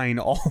wine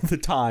all the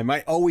time.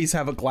 I always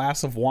have a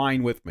glass of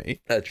wine with me.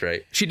 That's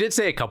right. She did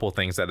say a couple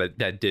things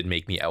that did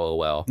make me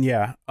LOL.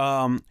 Yeah.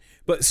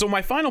 But so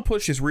my final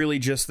push is really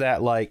just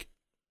that, like,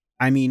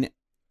 I mean,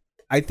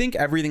 I think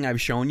everything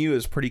I've shown you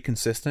is pretty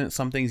consistent.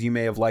 Some things you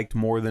may have liked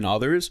more than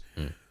others,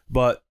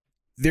 but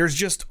there's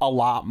just a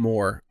lot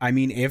more. I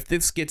mean, if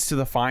this gets to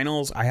the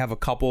finals, I have a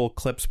couple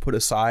clips put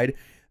aside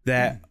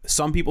that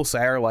some people say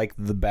are like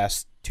the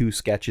best two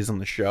sketches on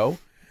the show.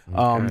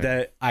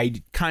 That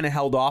I kind of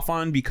held off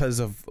on because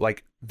of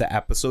like the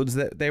episodes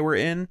that they were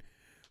in.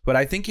 But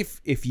I think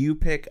if you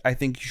pick, I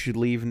Think You Should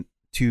Leave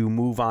to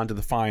move on to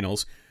the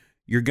finals,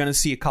 you're going to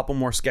see a couple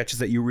more sketches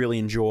that you really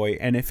enjoy.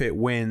 And if it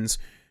wins,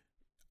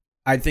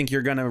 I think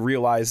you're going to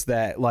realize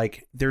that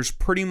like there's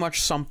pretty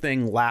much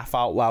something laugh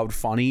out loud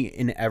funny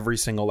in every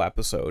single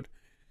episode.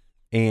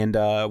 And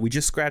we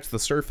just scratched the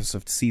surface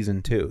of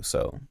season 2.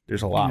 So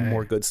there's a lot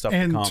more good stuff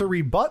and to come. to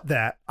rebut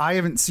that, I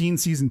haven't seen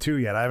season 2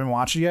 yet. I haven't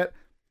watched it yet.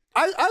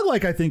 I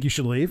Think You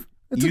Should Leave.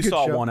 It's a You good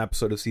saw show. one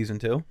episode of season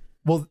 2?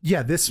 Well,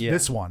 yeah,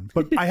 this one.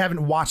 But I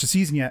haven't watched the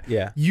season yet.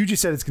 Yeah. You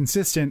just said it's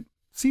consistent.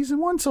 Season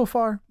 1 so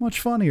far, much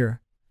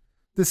funnier.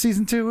 The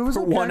season 2, it was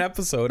For okay. one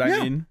episode, I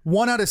mean.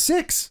 1 out of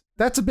 6.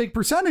 That's a big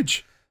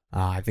percentage.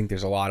 I think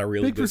there's a lot of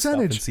really Big good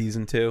percentage. stuff in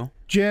season 2.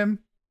 Jim,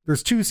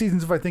 there's 2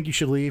 seasons of I Think You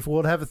Should Leave. Will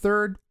it have a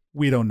third?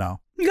 We don't know.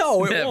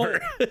 No, it Never.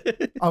 won't.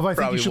 Of I Think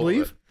Probably You Should won't.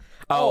 Leave?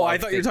 Oh, I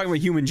thought you were talking about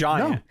Human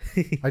Giant.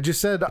 No. I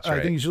just said I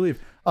right. Think You Should Leave.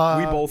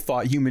 We both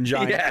thought Human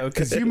Giant. Yeah,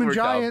 Okay. Human We're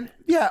Giant,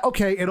 yeah,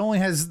 okay. It only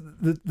has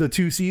the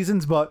 2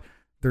 seasons, but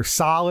they're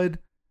solid.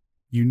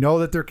 You know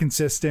that they're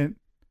consistent.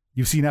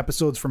 You've seen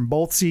episodes from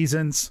both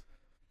seasons.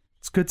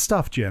 It's good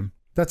stuff, Jim.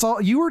 That's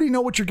all. You already know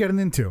what you're getting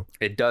into.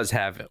 It does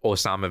have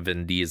Osama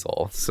Bin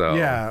Diesel. So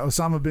Yeah,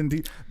 Osama Bin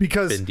Diesel.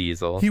 Because Vin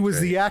Diesel. he was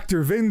Right. the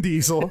actor Vin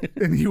Diesel,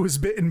 and he was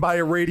bitten by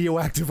a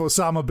radioactive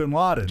Osama Bin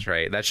Laden. That's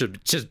right. That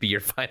should just be your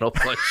final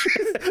push.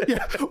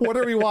 Yeah, what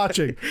are we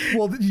watching?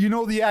 Well, you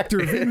know the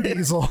actor Vin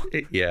Diesel.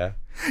 Yeah.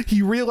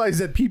 He realized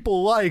that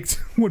people liked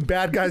when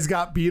bad guys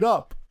got beat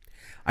up.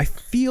 I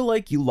feel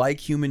like you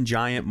like Human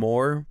Giant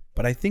more,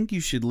 but I Think You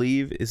Should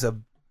Leave is a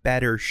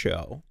better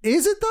show.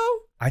 Is it though?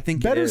 I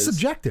think Better it is.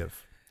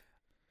 subjective.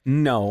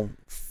 No,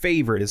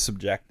 favorite is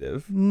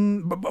subjective.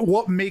 But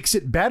what makes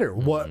it better?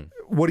 What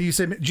do you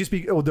say? Just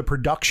the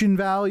production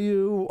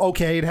value?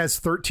 Okay, it has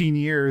 13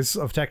 years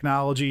of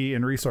technology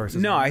and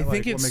resources. No, I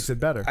think what it's makes it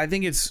better. I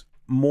think it's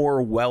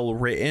more well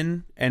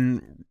written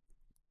and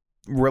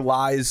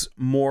relies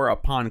more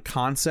upon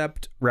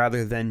concept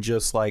rather than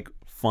just like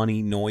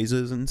funny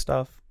noises and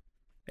stuff.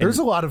 And There's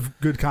a lot of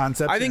good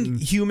concepts. I think and-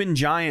 Human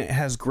Giant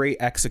has great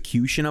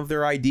execution of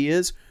their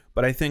ideas,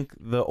 but I think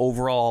the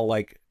overall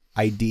like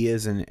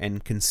ideas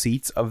and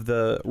conceits of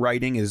the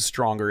writing is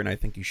stronger, and I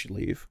Think You Should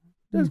Leave.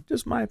 That's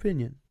just my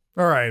opinion.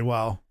 all right.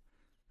 Well,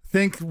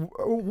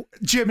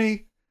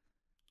 Jimmy,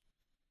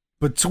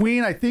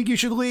 between I Think You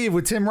Should Leave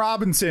with Tim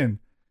Robinson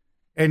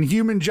and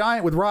Human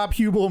Giant with Rob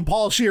Hubel and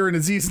Paul Scheer and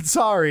Aziz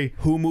Ansari.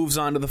 Who moves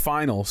on to the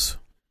finals?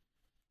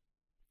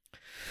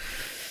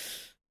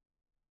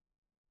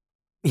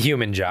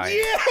 Human Giant.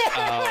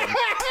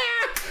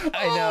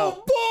 I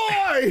know.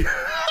 Oh boy!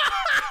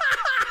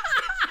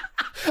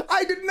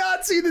 I did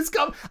not see this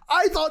come.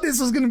 I thought this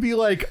was going to be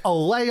like a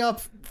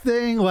layup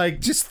thing. Like,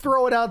 just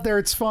throw it out there.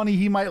 It's funny.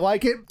 He might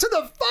like it. To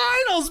the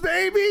finals,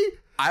 baby.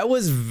 I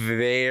was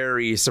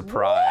very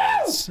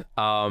surprised.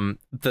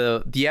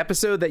 The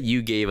episode that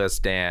you gave us,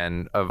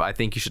 Dan, of I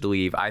Think You Should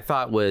Leave, I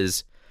thought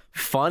was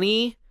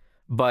funny,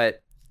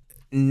 but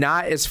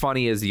not as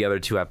funny as the other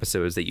 2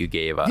 episodes that you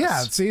gave us. Yeah.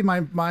 See,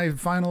 my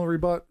final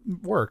rebut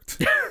worked.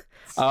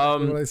 That's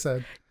what I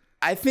said.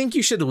 I Think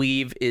You Should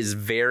Leave is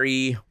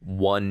very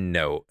one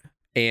note.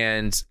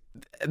 And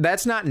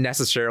that's not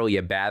necessarily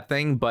a bad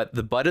thing, but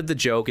the butt of the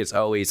joke is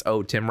always,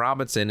 oh, Tim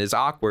Robinson is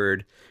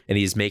awkward and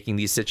he's making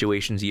these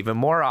situations even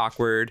more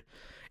awkward.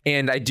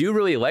 And I do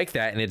really like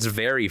that, and it's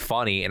very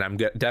funny, and I'm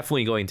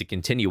definitely going to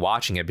continue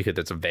watching it because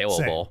it's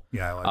available. Same.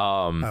 Yeah,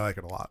 I like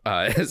it a lot.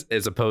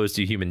 As opposed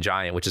to Human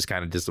Giant, which is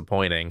kind of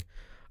disappointing.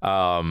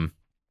 But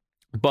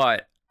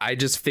I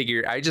just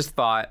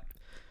thought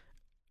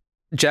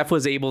Jeff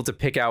was able to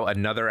pick out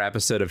another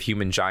episode of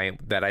Human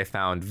Giant that I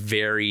found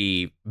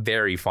very,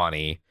 very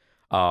funny.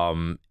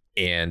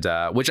 And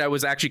which I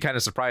was actually kind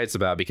of surprised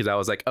about, because I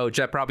was like, oh,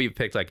 Jeff probably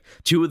picked like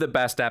 2 of the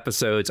best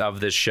episodes of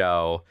this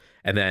show,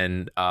 and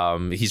then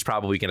he's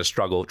probably going to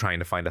struggle trying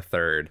to find a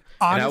third.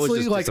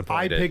 Honestly,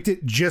 I picked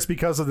it just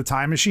because of the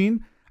time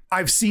machine.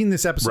 I've seen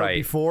this episode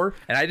before,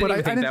 and I didn't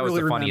even think that was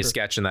the funniest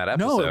sketch in that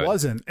episode. No, it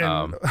wasn't.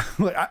 And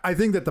I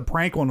think that the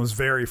prank one was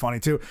very funny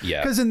too.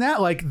 Yeah, because in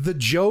that, like, the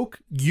joke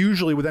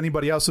usually with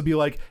anybody else would be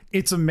like,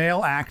 it's a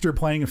male actor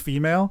playing a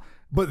female.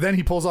 But then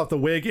he pulls off the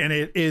wig and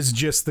it is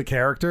just the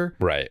character.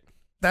 Right.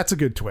 That's a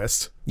good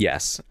twist.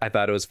 Yes. I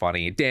thought it was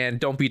funny. Dan,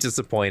 don't be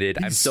disappointed.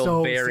 I'm still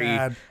so very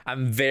sad.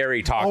 I'm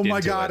very talked into it. Oh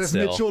my God, if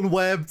still. Mitchell and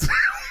Webb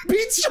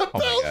beats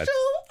Chappelle Show,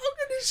 I'm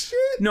gonna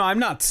shit. No, I'm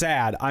not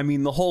sad. I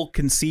mean, the whole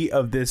conceit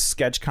of this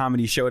sketch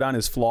comedy showdown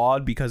is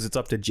flawed because it's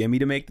up to Jimmy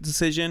to make the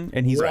decision,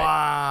 and he's he's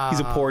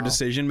a poor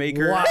decision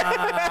maker. Wow.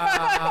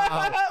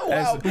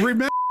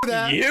 Remember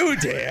that. You,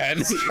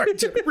 Dan.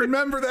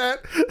 Remember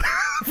that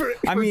for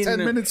 10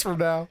 minutes from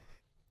now.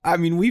 I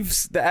mean,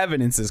 the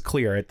evidence is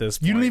clear at this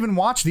point. You didn't even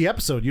watch the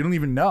episode. You don't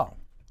even know.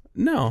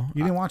 No.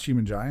 You didn't watch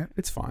Human Giant?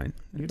 It's fine.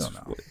 You don't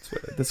know.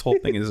 This whole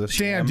thing is a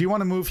sham. Dan, do you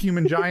want to move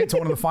Human Giant to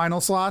one of the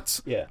final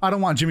slots? Yeah. I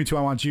don't want Jimmy to.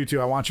 I want you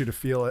to. I want you to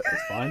feel it.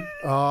 It's fine.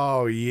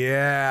 Oh,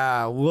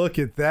 yeah. Look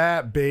at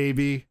that,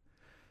 baby.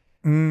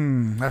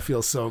 That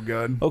feels so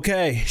good.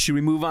 Okay. Should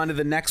we move on to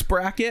the next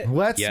bracket?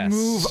 Let's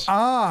move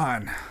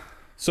on.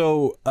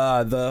 So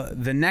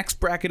the next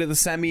bracket of the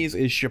semis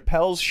is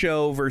Chappelle's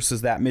Show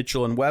versus That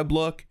Mitchell and Webb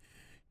Look.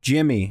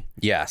 Jimmy.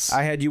 Yes.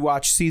 I had you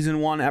watch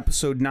season 1,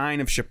 episode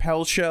 9 of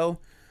Chappelle's Show.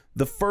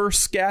 The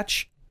first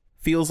sketch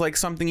feels like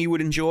something you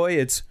would enjoy.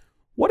 It's,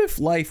 what if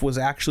life was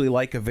actually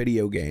like a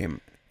video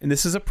game? And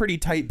this is a pretty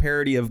tight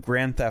parody of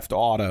Grand Theft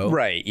Auto.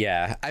 Right,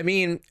 yeah. I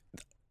mean,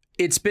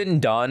 it's been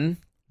done,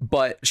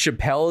 but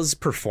Chappelle's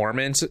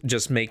performance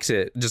just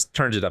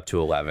turns it up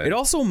to 11. It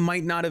also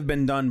might not have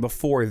been done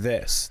before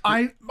this.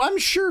 I'm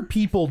sure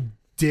people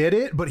did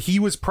it, but he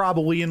was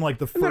probably in like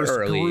the first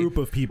group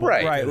of people.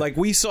 Right. Like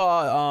we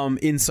saw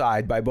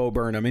Inside by Bo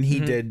Burnham, and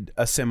he did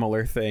a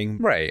similar thing.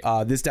 Right.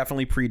 This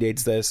definitely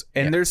predates this.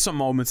 And there's some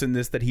moments in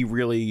this that he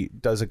really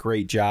does a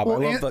great job. I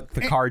love the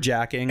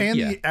carjacking. And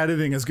the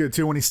editing is good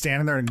too when he's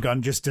standing there and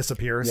gun just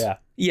disappears. Yeah.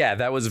 Yeah,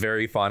 that was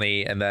very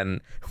funny. And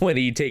then when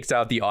he takes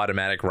out the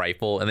automatic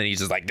rifle and then he's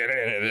just like,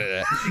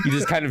 he's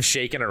just kind of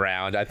shaking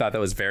around. I thought that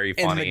was very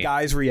funny. And the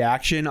guy's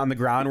reaction on the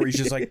ground where he's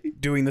just like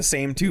doing the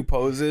same 2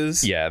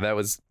 poses. Yeah,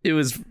 it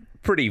was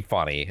pretty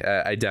funny.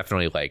 I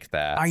definitely liked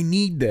that. I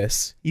need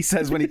this, he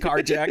says when he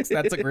carjacks.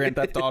 That's a Grand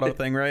Theft Auto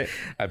thing, right?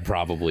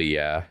 Probably,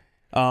 yeah.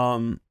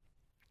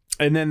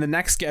 And then the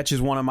next sketch is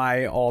one of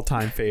my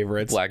all-time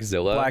favorites.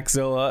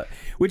 Blackzilla,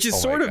 which is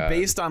sort of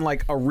based on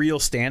like a real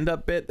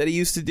stand-up bit that he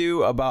used to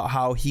do about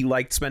how he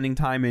liked spending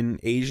time in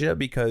Asia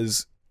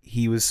because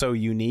he was so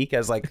unique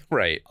as like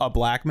a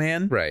black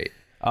man. Right.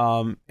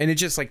 And it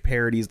just like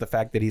parodies the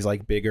fact that he's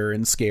like bigger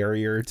and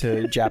scarier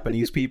to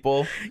Japanese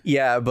people.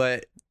 Yeah,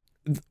 but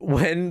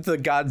when the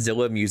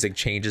Godzilla music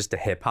changes to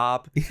hip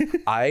hop,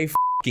 I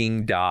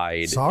fucking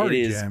died.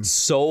 Sorry, it is Jim.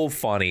 So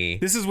funny.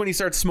 This is when he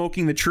starts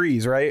smoking the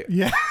trees, right?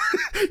 Yeah.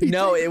 He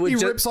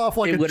rips off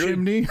like a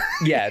chimney.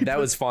 Yeah, that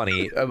was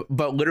funny.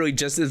 But literally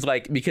just as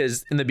like,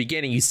 because in the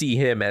beginning you see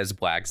him as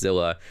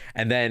Blackzilla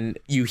and then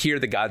you hear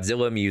the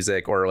Godzilla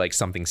music or like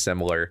something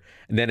similar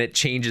and then it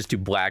changes to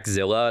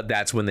Blackzilla.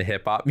 That's when the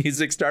hip hop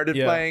music started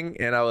playing.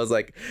 And I was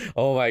like,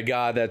 oh my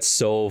God, that's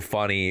so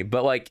funny.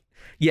 But like,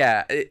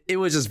 yeah, it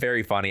was just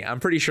very funny. I'm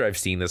pretty sure I've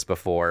seen this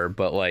before,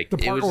 but like the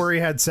part where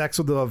he had sex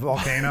with the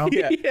volcano.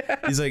 Yeah.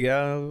 He's like,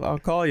 I'll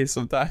call you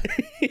sometime.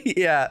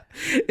 Yeah,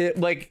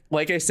 like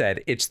I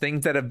said, it's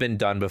things that have been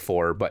done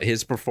before, but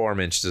his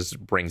performance just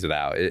brings it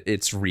out.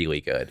 It's really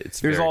good.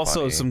 There's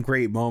also some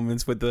great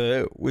moments with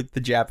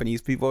the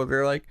Japanese people.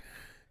 They're like,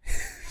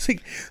 it's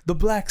like the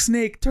black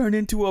snake turned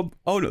into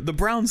the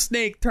brown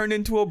snake turned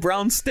into a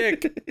brown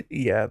stick.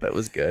 Yeah, that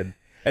was good.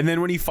 And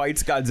then when he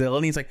fights Godzilla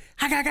and he's like,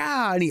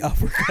 ha-ga-ga, and he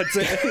uppercuts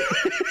it.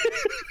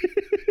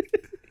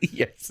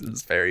 Yes,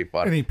 it's very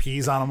funny. And he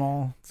pees on them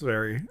all.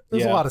 There's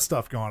a lot of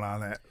stuff going on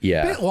there.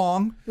 Yeah. Bit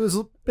long. It was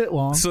a bit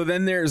long. So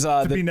then there's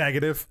be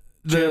negative.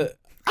 I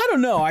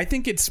don't know. I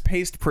think it's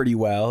paced pretty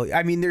well.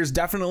 I mean, there's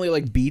definitely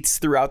like beats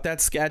throughout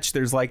that sketch.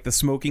 There's like the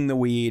smoking the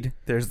weed,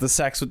 there's the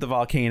sex with the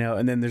volcano,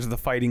 and then there's the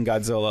fighting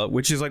Godzilla,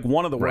 which is like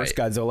one of the worst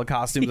Godzilla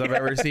costumes I've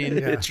ever seen.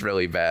 Yeah. It's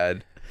really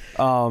bad.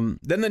 Then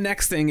the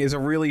next thing is a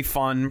really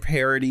fun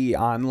parody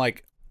on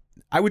like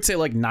I would say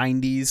like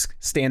 90s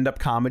stand-up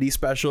comedy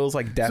specials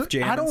like Def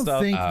Jam I don't and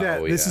stuff. think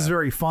that this is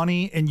very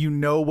funny and you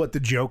know what the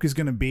joke is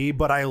going to be,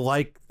 but I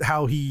like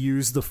how he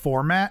used the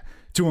format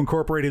to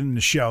incorporate it in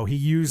the show. He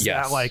used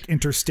that like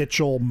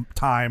interstitial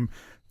time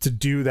to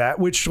do that,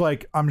 which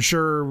like I'm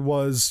sure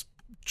was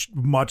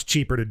much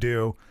cheaper to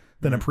do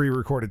than a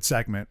pre-recorded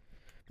segment.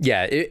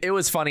 Yeah, it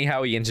was funny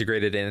how he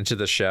integrated it into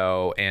the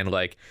show and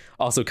like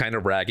also kind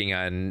of ragging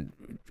on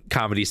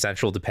Comedy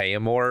Central to pay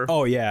him more.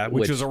 Oh yeah,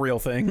 which was a real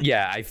thing.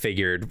 Yeah, I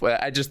figured.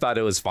 I just thought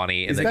it was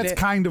funny. And That's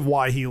kind of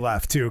why he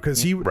left too,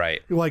 because he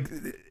like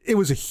it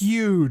was a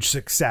huge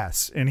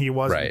success and he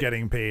wasn't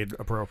getting paid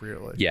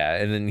appropriately. Yeah,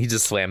 and then he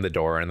just slammed the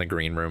door and the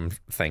green room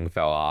thing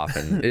fell off,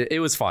 and it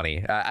was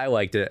funny. I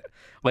liked it.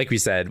 Like we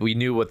said, we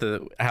knew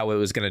how it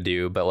was gonna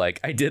do, but like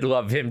I did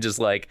love him just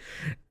like.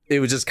 It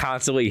was just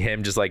constantly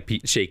him just like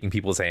shaking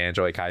people's hands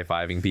or like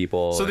high-fiving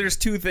people. So there's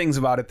two things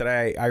about it that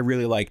I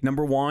really like.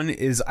 Number one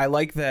is I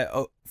like that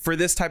for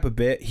this type of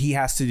bit, he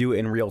has to do it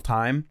in real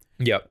time.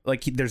 Yep.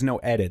 Like there's no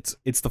edits.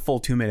 It's the full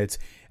 2 minutes.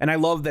 And I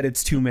love that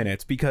it's 2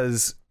 minutes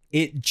because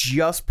it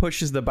just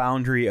pushes the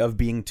boundary of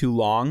being too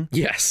long.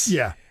 Yes.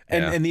 Yeah.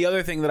 And the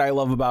other thing that I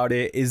love about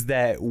it is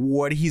that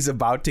what he's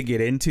about to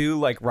get into,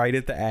 like right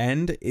at the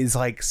end, is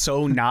like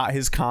so not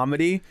his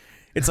comedy.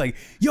 It's like,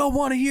 y'all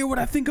want to hear what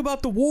I think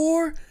about the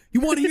war? You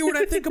want to hear what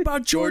I think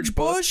about George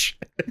Bush?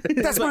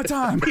 That's my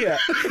time. Yeah.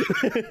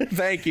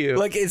 Thank you.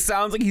 Like, it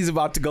sounds like he's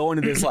about to go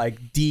into this,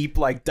 like, deep,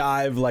 like,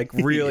 dive, like,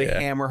 really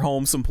hammer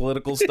home some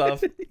political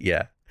stuff.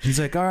 Yeah. He's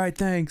like, all right,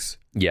 thanks.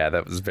 Yeah,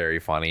 that was very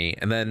funny.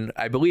 And then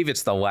I believe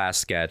it's the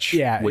last sketch.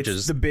 Yeah, which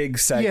is the big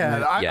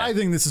segment. Yeah, I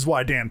think this is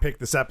why Dan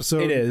picked this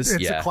episode. It is.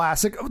 It's a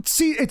classic.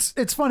 See,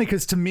 it's funny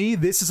because to me,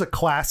 this is a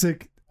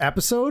classic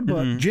episode.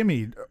 But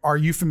Jimmy, are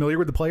you familiar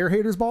with the Player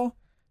Haters Ball?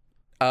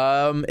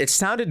 It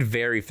sounded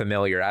very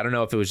familiar. I don't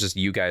know if it was just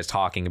you guys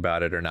talking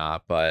about it or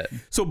not, but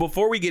so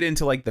before we get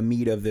into like the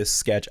meat of this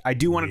sketch, I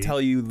do want to tell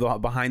you the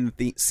behind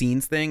the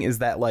scenes thing is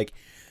that like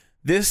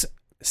this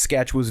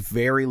sketch was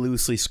very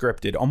loosely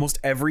scripted. Almost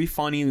every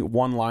funny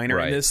one-liner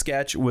in this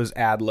sketch was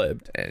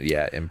ad-libbed.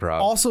 Yeah,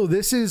 improv. Also,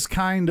 this is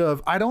kind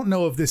of, I don't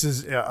know if this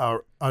is a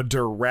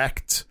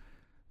direct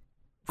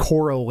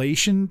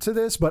correlation to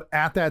this, but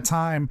at that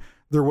time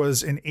there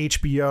was an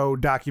HBO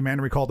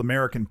documentary called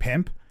American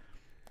Pimp.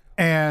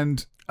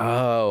 And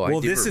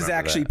well, this is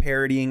actually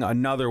parodying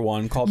another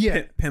one called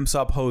Pimps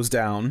Up, Hose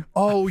Down.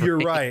 Oh, you're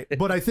right.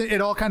 But I think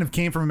it all kind of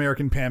came from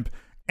American Pimp,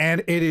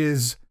 and it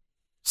is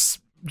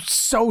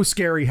so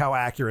scary how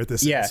accurate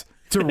this is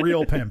to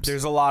real pimps.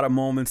 There's a lot of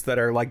moments that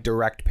are like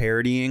direct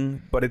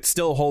parodying, but it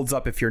still holds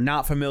up if you're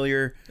not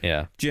familiar.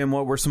 Yeah. Jim,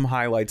 what were some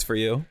highlights for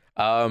you?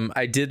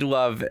 I did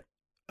love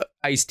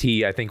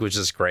Ice-T. I think was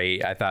just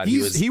great. I thought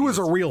he was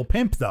a real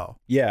pimp though.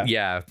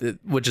 Yeah,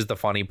 which is the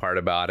funny part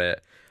about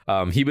it.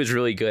 He was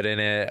really good in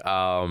it.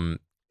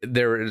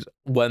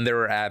 When they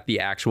were at the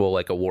actual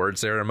like award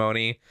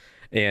ceremony,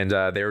 and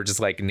they were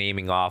just like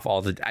naming off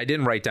all the. I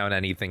didn't write down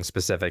anything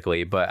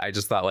specifically, but I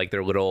just thought like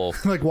their little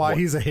like why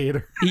he's a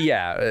hater.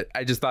 Yeah,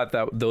 I just thought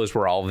that those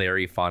were all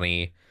very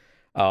funny.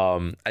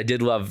 I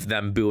did love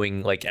them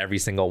booing like every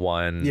single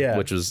one,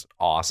 which was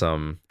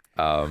awesome.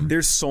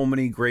 There's so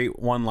many great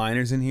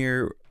one-liners in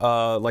here.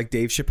 Like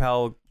Dave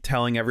Chappelle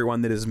telling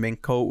everyone that his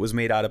mink coat was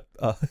made out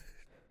of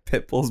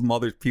Pitbull's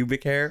mother's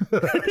pubic hair.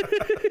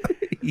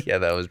 Yeah,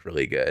 that was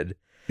really good.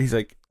 He's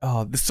like,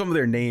 oh, some of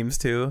their names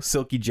too.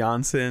 Silky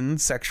Johnson,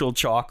 Sexual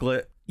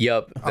Chocolate.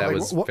 Yep, that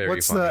was very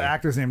what's funny. the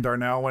actor's name,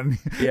 Darnell? When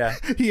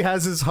he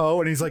has his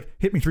hoe and he's like,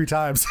 hit me 3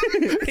 times.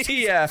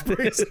 Yeah,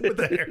 with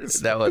the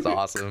hairs. That was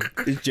awesome.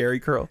 It's Jerry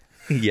Curl.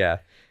 Yeah,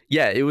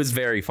 it was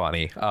very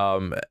funny.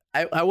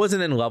 I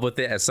wasn't in love with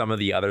it as some of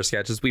the other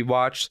sketches we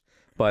watched,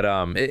 but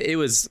it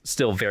was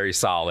still very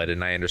solid,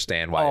 and I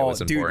understand why it was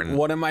important. Dude,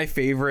 one of my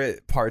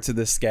favorite parts of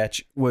this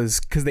sketch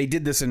was because they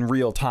did this in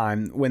real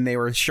time when they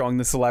were showing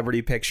the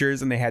celebrity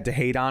pictures and they had to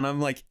hate on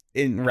them like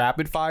in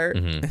rapid fire.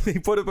 Mm-hmm. They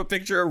put up a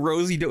picture of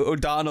Rosie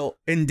O'Donnell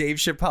and Dave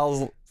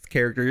Chappelle's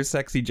character,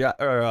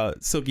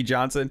 Silky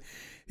Johnson.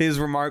 His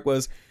remark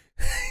was,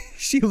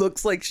 "She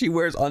looks like she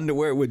wears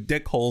underwear with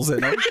dick holes in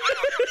them."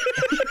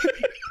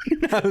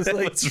 I was like,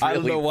 really I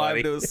don't know why,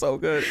 but it was so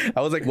good.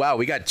 I was like, wow,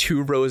 we got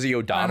 2 Rosie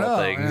O'Donnell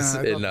things.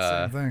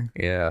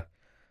 Yeah,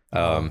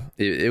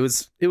 it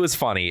was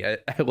funny. I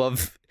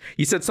love,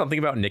 he said something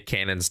about Nick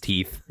Cannon's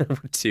teeth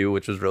too,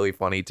 which was really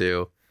funny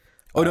too.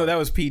 Oh no, that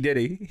was P.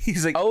 Diddy.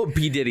 He's like, oh,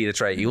 P. Diddy,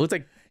 that's right. He looked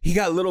like he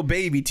got little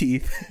baby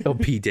teeth. Oh,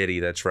 P. Diddy,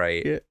 that's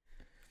right.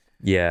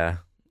 Yeah.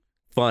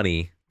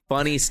 Funny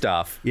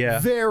stuff. Yeah.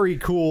 Very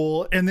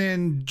cool. And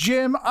then,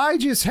 Jim, I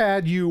just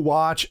had you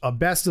watch a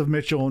Best of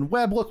Mitchell and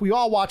Webb. Look, we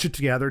all watch it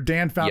together.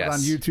 Dan found it on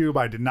YouTube.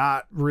 I did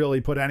not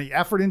really put any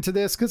effort into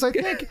this because I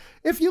think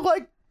if you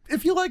like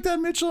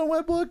that Mitchell and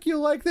Webb look, you'll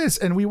like this.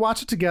 And we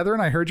watched it together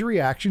and I heard your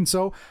reaction.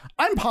 So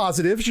I'm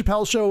positive.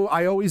 Chappelle's show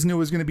I always knew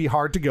was going to be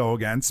hard to go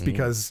against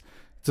because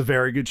It's a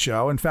very good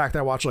show. In fact,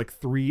 I watched like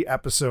 3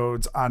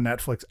 episodes on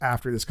Netflix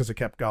after this because it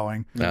kept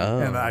going.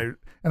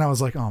 And I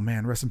was like, oh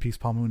man, rest in peace,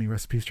 Paul Mooney.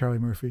 Rest in peace, Charlie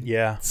Murphy.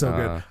 Yeah. So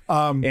good.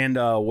 And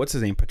what's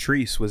his name?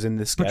 Patrice was in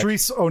this sketch.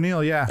 Patrice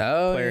O'Neill, yeah.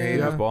 Oh, Player yeah.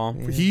 hated ball.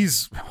 He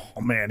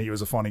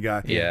was a funny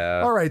guy.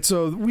 Yeah. All right,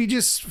 so we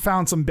just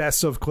found some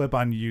best of clip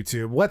on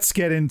YouTube. Let's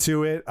get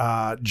into it.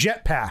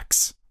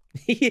 Jetpacks.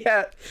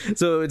 Yeah.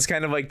 So it's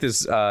kind of like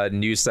this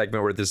news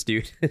segment where this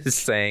dude is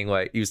saying,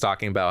 like, he was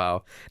talking about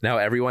how now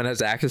everyone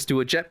has access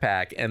to a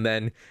jetpack, and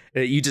then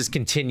you just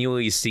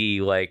continually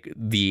see like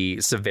the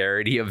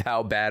severity of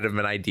how bad of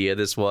an idea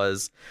this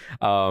was.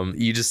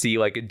 You just see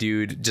like a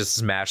dude just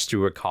smash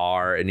through a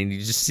car, and then you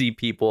just see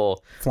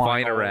people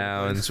flying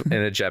around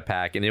in a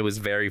jetpack, and it was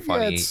very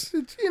funny.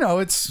 Yeah,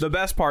 it's The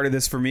best part of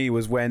this for me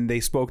was when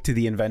they spoke to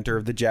the inventor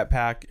of the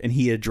jetpack, and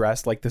he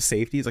addressed like the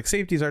safety. He's like,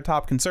 safety is our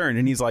top concern.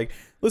 And he's like,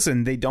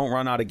 listen, they don't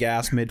run out of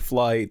gas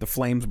mid-flight. The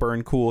flames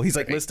burn cool. He's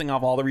like listing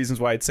off all the reasons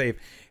why it's safe.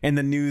 And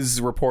the news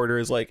reporter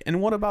is like,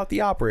 and what about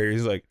the operator?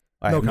 He's like,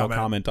 I have no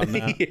comment on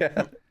that.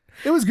 Yeah.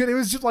 It was good. It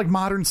was just like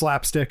modern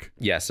slapstick.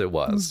 Yes, it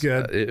was. It was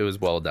good. It was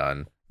well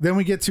done. Then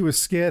we get to a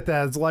skit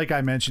that's, like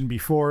I mentioned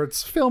before,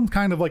 it's filmed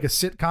kind of like a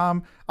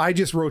sitcom. I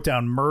just wrote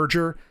down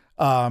merger.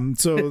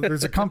 So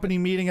there's a company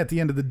meeting at the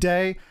end of the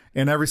day,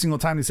 and every single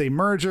time they say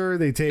merger,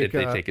 they take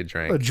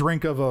a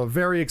drink of a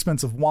very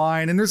expensive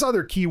wine, and there's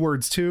other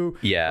keywords too,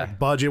 like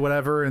budget,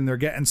 whatever, and they're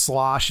getting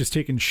slosh, just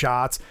taking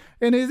shots,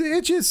 and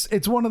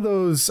it's one of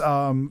those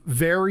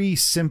very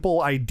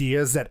simple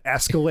ideas that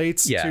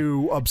escalates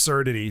to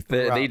absurdity.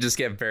 They just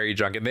get very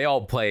drunk, and they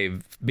all play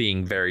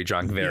being very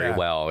drunk very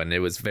well, and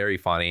it was very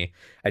funny.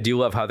 I do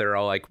love how they're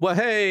all like, well,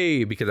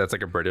 hey, because that's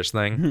like a British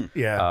thing.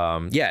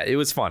 It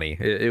was funny.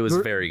 It was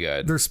very good.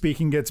 Their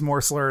speaking gets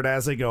more slurred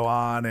as they go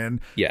on,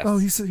 and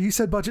he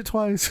said budget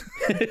twice.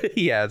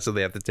 Yeah, so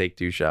they have to take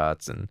 2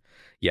 shots, and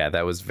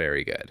that was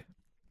very good.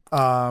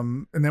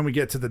 And then we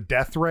get to the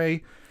Death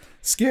Ray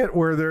skit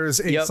where there's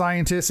a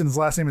scientist and his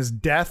last name is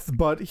Death,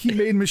 but he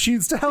made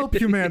machines to help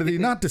humanity,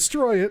 not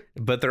destroy it.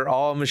 But they're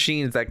all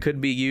machines that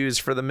could be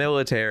used for the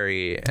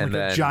military. And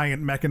then a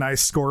giant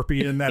mechanized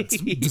scorpion that's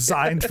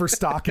designed for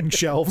stocking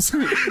shelves.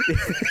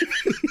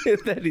 and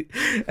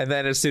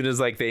then as soon as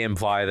like they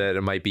imply that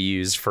it might be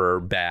used for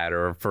bad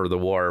or for the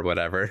war or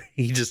whatever,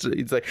 he's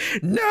like,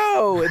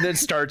 no, and then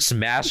starts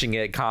smashing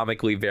it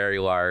comically very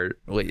large.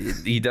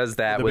 He does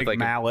that with like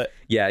mallet.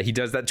 He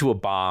does that to a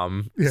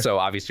bomb. So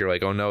obviously you're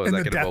like, oh no, is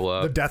that gonna blow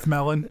up? The death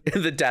melon.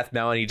 The death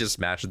melon. He just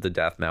smashes the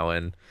death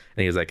melon,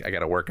 and he's like, I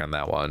gotta work on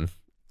that one.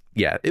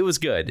 Yeah, it was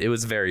good. It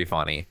was very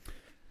funny.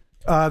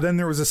 Then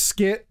there was a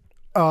skit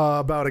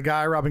about a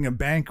guy robbing a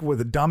bank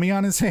with a dummy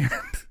on his hand.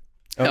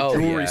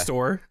 Jewelry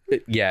store.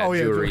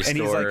 Jewelry store. And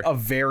he's like a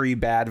very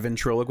bad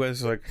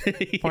ventriloquist. He's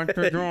like, punch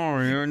the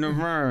jewelry in the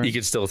verse. You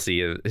can still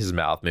see his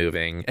mouth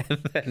moving,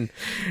 and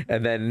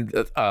then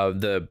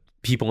the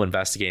people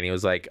investigating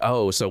was like,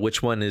 oh, so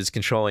which one is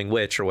controlling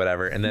which or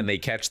whatever, and then they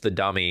catch the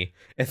dummy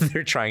and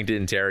they're trying to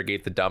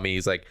interrogate the dummy.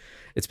 He's like,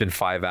 it's been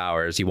 5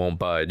 hours, he won't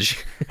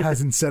budge.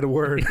 Hasn't said a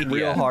word.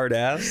 Real hard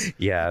ass.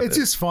 It's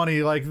just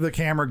funny, like the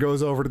camera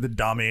goes over to the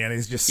dummy and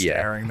he's just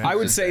staring there. I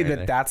would say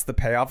that's the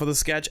payoff of the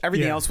sketch.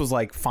 Everything else was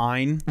like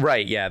fine,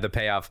 right? The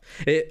payoff,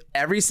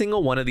 every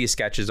single one of these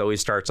sketches always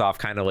starts off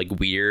kind of like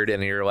weird,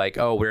 and you're like,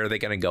 oh, where are they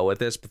going to go with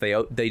this?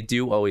 But they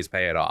do always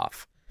pay it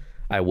off,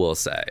 I will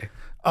say.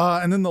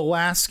 And then the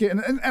last skit,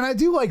 and I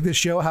do like this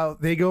show, how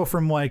they go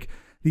from like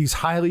these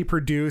highly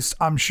produced,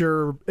 I'm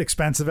sure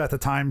expensive at the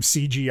time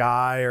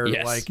CGI or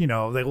like,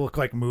 they look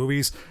like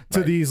movies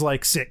to these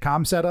like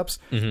sitcom setups.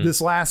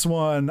 This last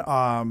one,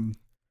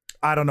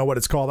 I don't know what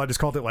it's called. I just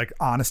called it like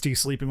Honesty,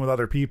 Sleeping with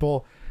Other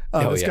People.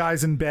 This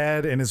guy's in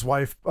bed, and his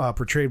wife,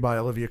 portrayed by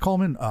Olivia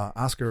Colman,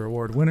 Oscar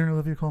Award winner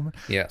Olivia Colman,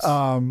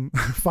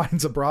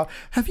 finds a bra.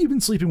 Have you been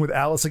sleeping with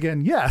Alice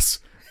again? Yes.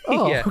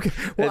 Oh, okay.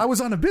 Well, I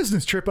was on a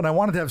business trip and I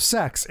wanted to have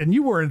sex, and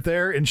you weren't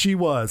there and she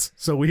was.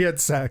 So we had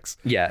sex.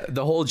 Yeah.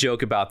 The whole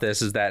joke about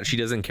this is that she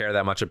doesn't care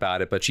that much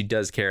about it, but she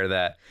does care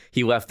that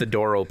he left the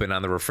door open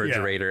on the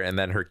refrigerator and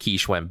then her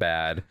quiche went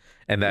bad.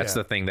 And that's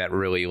the thing that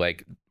really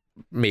like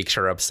makes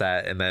her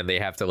upset. And then they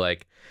have to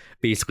like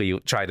basically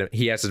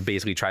he has to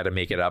basically try to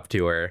make it up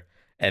to her.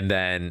 And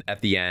then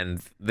at the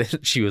end,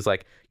 she was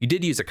like, you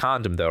did use a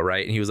condom though,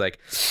 right? And he was like,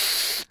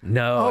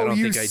 no, I don't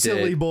think I did. Oh, you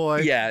silly boy.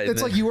 Yeah.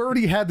 It's like you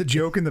already had the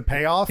joke and the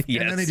payoff,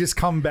 and then they just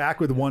come back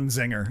with one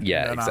zinger.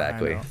 Yeah,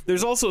 exactly.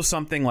 There's also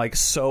something like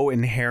so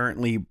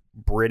inherently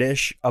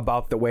British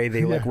about the way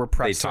they like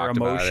repress their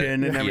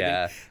emotion and everything.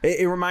 Yeah.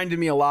 It reminded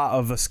me a lot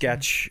of a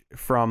sketch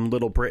from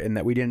Little Britain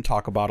that we didn't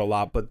talk about a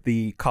lot, but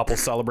the couple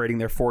celebrating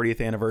their 40th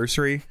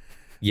anniversary.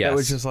 Yes. It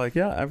was just like,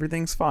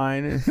 everything's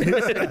fine.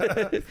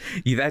 That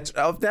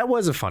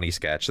was a funny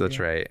sketch. That's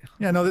right.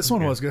 Yeah, no, this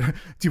one was good.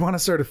 Do you want to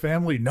start a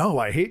family? No,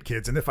 I hate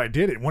kids. And if I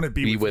did, it wouldn't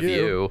be with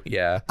you.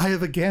 Yeah. I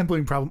have a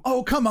gambling problem.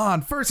 Oh, come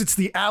on. First, it's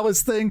the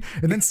Alice thing,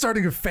 and then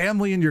starting a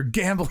family and your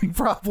gambling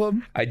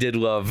problem. I did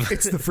love...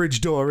 It's the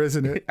fridge door,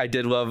 isn't it? I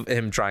did love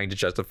him trying to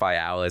justify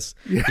Alice.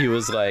 Yeah. He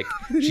was like,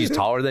 she's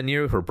taller than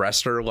you. Her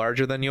breasts are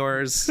larger than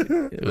yours.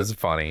 It was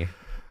funny.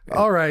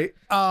 All right.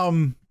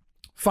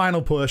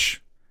 Final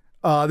push.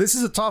 This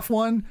is a tough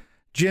one.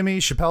 Jimmy,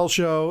 Chappelle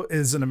Show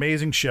is an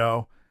amazing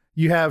show.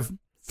 You have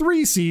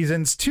 3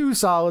 seasons, 2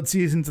 solid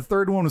seasons. The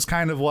third one was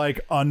kind of like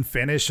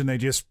unfinished, and they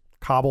just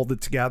cobbled it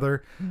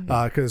together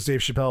because Dave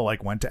Chappelle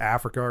like went to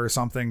Africa or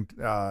something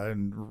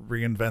and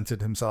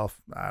reinvented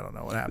himself. I don't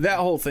know what happened. That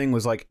whole thing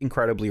was like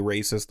incredibly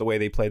racist, the way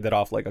they played that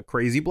off, like a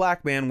crazy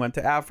black man went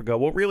to Africa.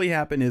 What really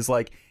happened is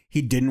like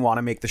he didn't want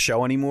to make the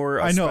show anymore,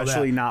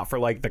 especially not for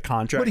like the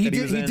contract. But he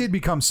he did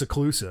become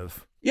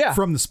seclusive. Yeah.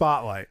 From the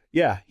spotlight.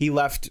 Yeah, he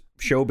left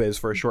showbiz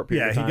for a short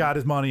period of time. Yeah, he got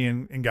his money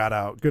and got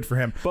out. Good for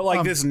him. But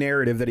like this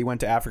narrative that he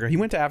went to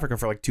Africa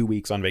for like 2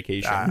 weeks on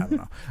vacation. I don't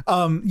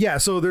know. Yeah,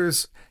 so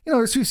there's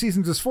 2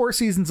 seasons. There's 4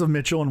 seasons of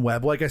Mitchell and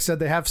Webb. Like I said,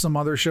 they have some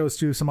other shows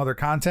too, some other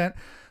content.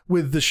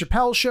 With the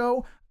Chappelle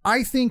Show,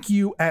 I think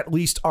you at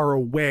least are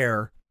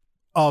aware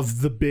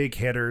of the big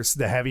hitters,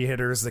 the heavy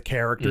hitters, the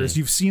characters.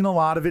 You've seen a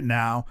lot of it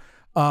now.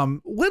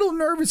 Little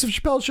nervous if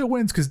Chappelle Show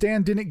wins because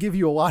Dan didn't give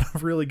you a lot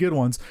of really good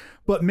ones,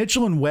 but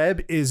Mitchell and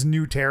Webb is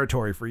new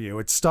territory for you.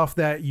 It's stuff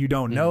that you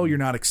don't know, you're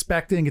not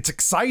expecting. It's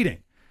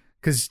exciting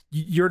because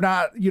you're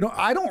not,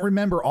 I don't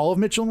remember all of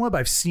Mitchell and Webb.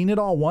 I've seen it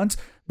all once,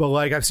 but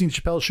like I've seen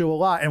Chappelle Show a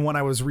lot. And when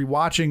I was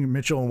rewatching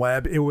Mitchell and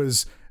Webb,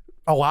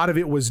 a lot of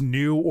it was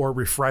new or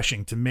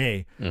refreshing to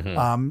me.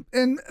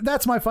 And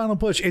that's my final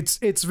push.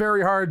 It's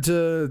very hard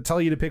to tell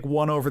you to pick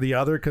one over the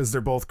other because they're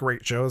both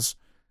great shows,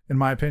 in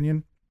my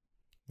opinion.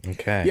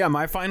 Okay. Yeah,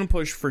 my final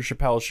push for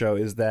Chappelle Show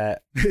is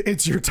that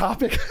it's your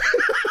topic.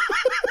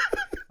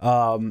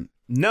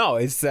 No,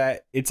 it's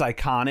that it's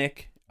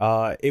iconic.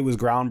 It was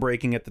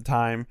groundbreaking at the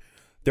time.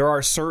 There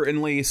are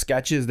certainly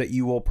sketches that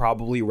you will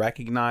probably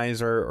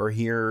recognize or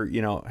hear,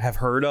 have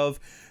heard of,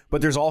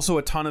 but there's also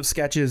a ton of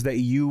sketches that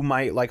you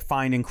might like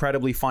find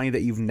incredibly funny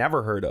that you've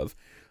never heard of.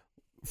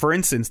 For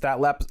instance,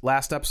 that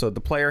last episode,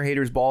 the player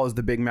haters ball is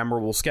the big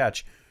memorable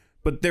sketch,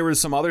 but there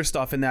was some other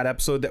stuff in that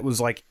episode that was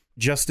like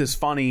just as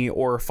funny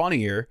or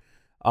funnier.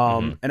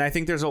 And I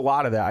think there's a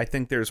lot of that. I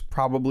think there's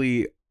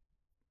probably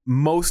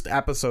most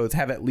episodes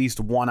have at least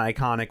one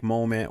iconic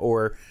moment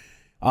or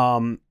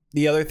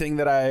the other thing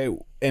that I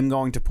am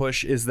going to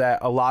push is that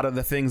a lot of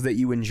the things that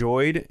you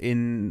enjoyed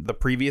in the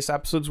previous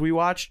episodes we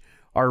watched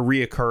are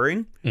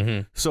reoccurring.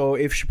 So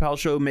if Chappelle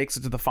Show makes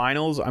it to the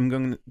finals, I'm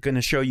going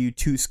to show you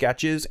 2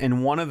 sketches,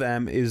 and one of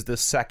them is the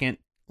second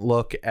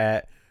look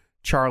at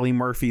Charlie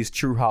Murphy's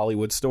True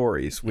Hollywood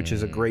Stories, which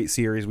is a great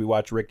series we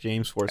watched Rick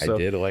James for. So I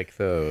did like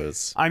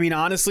those. I mean,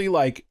 honestly,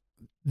 like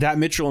that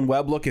Mitchell and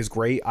Webb look is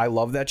great. I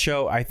love that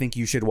show. I think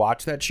you should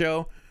watch that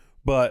show,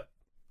 but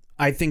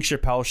I think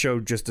Chappelle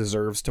Show just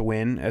deserves to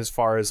win as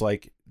far as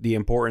like the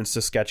importance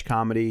to sketch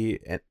comedy.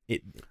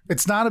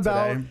 It's not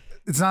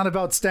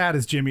about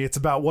status, Jimmy. It's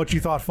about what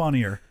you thought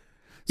funnier.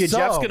 Yeah, so,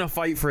 Jeff's gonna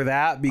fight for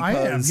that because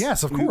I am.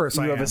 Yes, of course,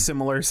 you have a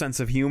similar sense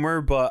of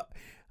humor. But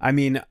I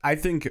mean, I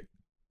think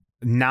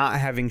not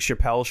having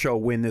Chappelle Show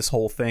win this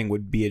whole thing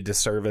would be a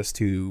disservice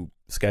to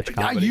sketch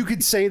comedy. You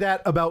could say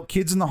that about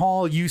Kids in the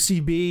Hall,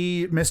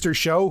 UCB, Mr.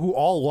 Show, who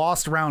all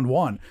lost round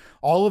 1.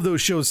 All of those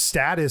shows'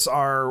 status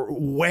are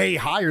way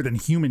higher than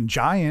Human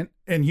Giant,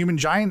 and Human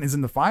Giant is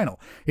in the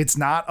final. It's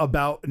not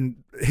about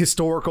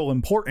historical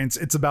importance.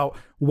 It's about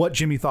what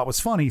Jimmy thought was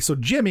funny. So,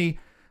 Jimmy,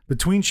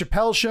 between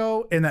Chappelle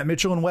Show and that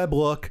Mitchell and Webb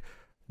look,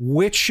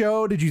 which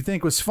show did you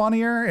think was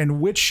funnier, and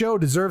which show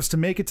deserves to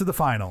make it to the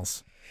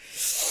finals?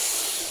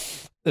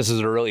 This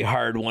is a really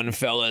hard one,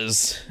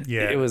 fellas.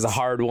 Yeah, it was a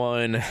hard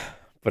one,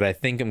 but I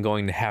think I'm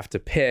going to have to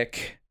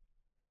pick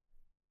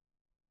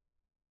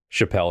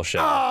Chappelle Show.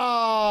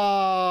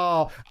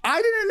 Oh,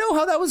 I didn't know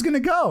how that was going to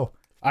go.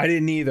 I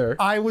didn't either.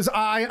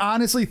 I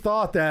honestly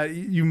thought that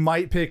you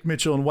might pick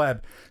Mitchell and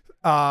Webb.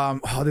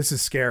 This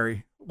is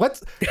scary.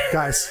 Let's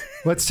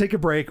take a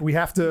break. We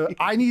have to.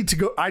 I need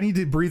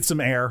to breathe some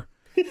air,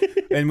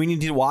 and we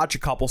need to watch a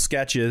couple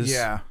sketches.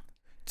 Yeah,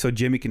 so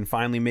Jimmy can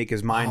finally make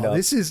his mind up.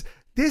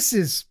 This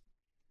is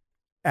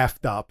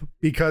effed up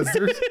because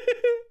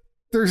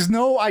there's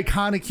no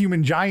iconic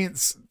Human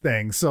Giants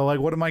thing. So like,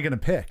 what am I going to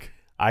pick?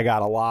 I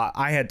got a lot.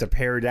 I had to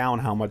pare down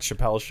how much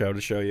Chappelle Show to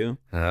show you.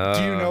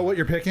 Do you know what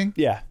you're picking?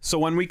 Yeah. So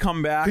when we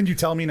come back, can you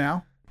tell me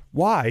now?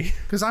 Why?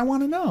 Because I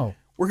want to know.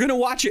 We're going to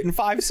watch it in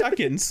 5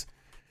 seconds.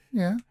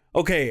 Yeah.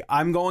 Okay,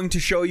 I'm going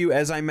to show you,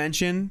 as I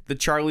mentioned, the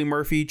Charlie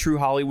Murphy True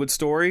Hollywood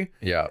Story.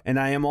 Yeah. And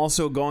I am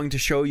also going to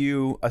show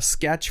you a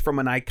sketch from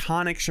an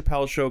iconic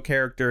Chappelle Show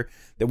character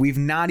that we've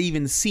not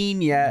even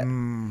seen yet,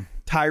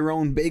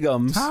 Tyrone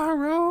Biggums.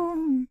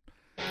 Tyrone.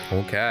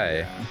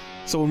 Okay.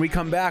 So when we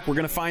come back, we're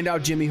going to find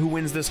out, Jimmy, who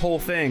wins this whole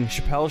thing,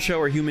 Chappelle Show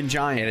or Human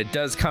Giant. And it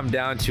does come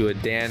down to a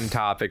Dan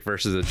topic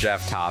versus a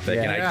Jeff topic.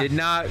 Yeah. And I did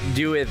not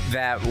do it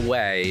that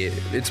way.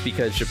 It's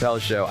because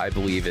Chappelle Show, I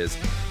believe, is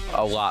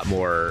a lot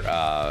more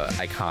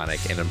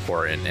iconic and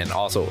important and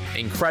also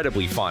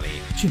incredibly funny.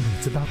 Jimmy,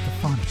 it's about the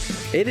fun.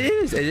 It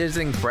is. It is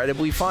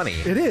incredibly funny.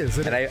 It is.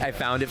 And I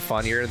found it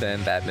funnier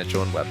than that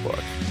Mitchell and Webb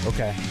book.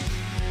 Okay.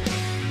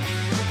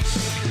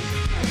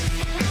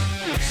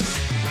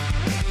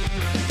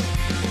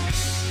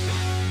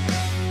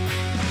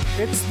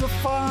 It's the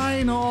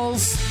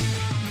finals.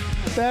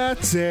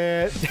 That's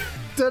it.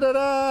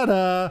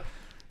 Da-da-da-da.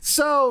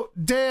 So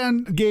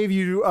Dan gave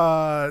you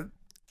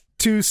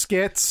 2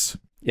 skits,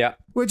 Yeah.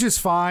 which is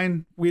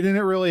fine. We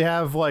didn't really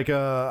have like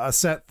a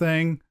set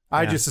thing.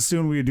 I just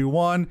assumed we would do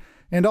one.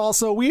 And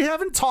also, we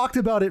haven't talked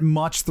about it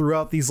much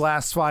throughout these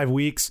last 5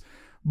 weeks,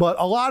 but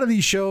a lot of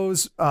these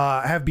shows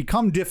have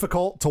become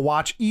difficult to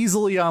watch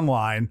easily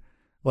online.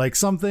 Like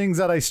some things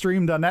that I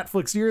streamed on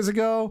Netflix years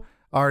ago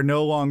are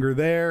no longer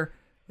there.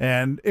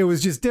 And it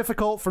was just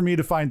difficult for me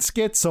to find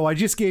skits, so I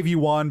just gave you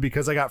one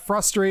because I got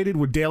frustrated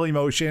with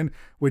Dailymotion,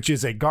 which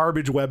is a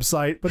garbage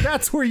website, but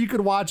that's where you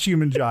could watch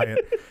Human Giant.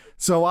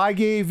 So I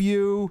gave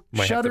you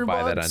Might have to Shutterbugs.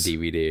 buy that on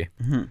DVD.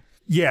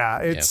 Yeah,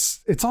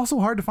 it's also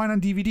hard to find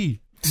on DVD.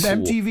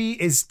 MTV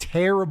is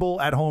terrible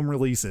at home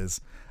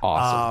releases.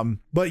 Awesome.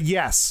 But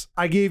yes,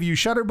 I gave you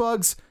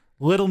Shutterbugs,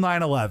 Little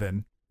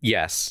 9/11.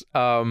 Yes.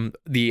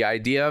 The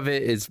idea of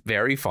it is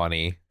very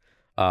funny.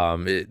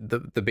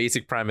 The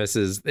basic premise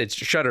is it's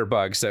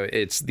Shutterbug, so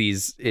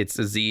it's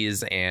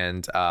Aziz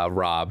and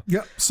Rob.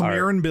 Yep,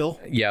 Samir and Bill.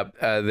 Yep,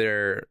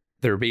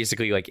 they're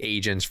basically like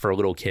agents for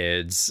little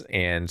kids,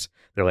 and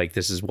they're like,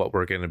 this is what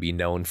we're going to be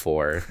known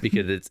for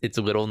because it's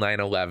a little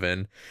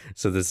 9/11.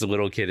 So this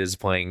little kid is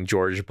playing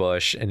George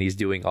Bush, and he's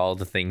doing all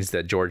the things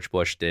that George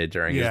Bush did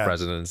during his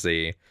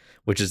presidency,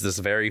 which is this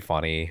very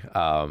funny,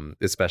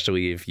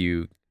 especially if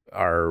you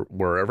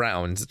were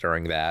around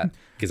during that,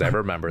 because I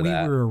remember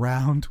that. We were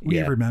around. We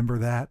remember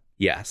that.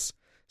 Yes.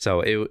 So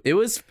it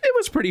was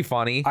pretty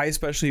funny. I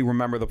especially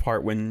remember the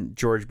part when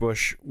George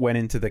Bush went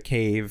into the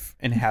cave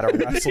and had a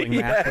wrestling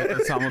match with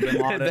Osama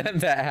bin Laden. And then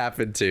that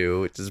happened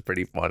too, which is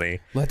pretty funny.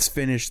 Let's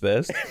finish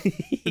this.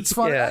 It's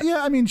fun.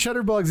 Yeah, I mean,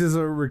 Shutterbugs is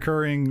a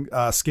recurring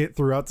skit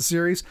throughout the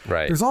series.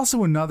 Right. There's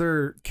also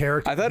another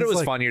character. I thought it He's was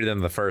like, funnier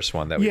than the first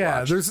one that we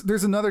watched.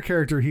 there's another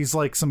character. He's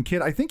like some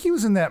kid. I think he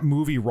was in that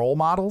movie Role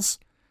Models.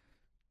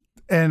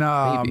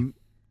 And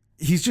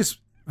he's just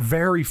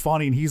very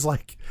funny, and he's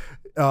like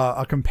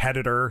a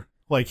competitor.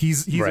 Like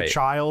he's a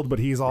child, but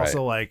he's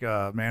also like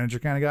a manager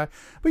kind of guy.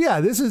 But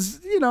yeah, this is,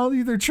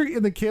 they're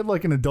treating the kid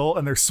like an adult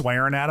and they're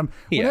swearing at him.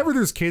 Yeah. Whenever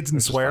there's kids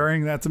and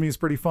swearing, that to me is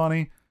pretty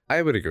funny.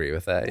 I would agree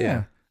with that.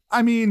 Yeah.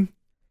 I mean,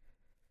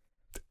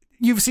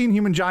 you've seen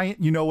Human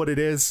Giant, you know what it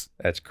is.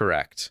 That's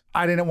correct.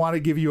 I didn't want to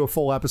give you a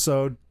full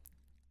episode.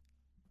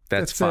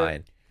 That's it.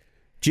 fine.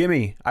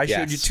 Jimmy, I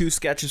showed you Yes. 2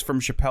 sketches from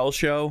Chappelle's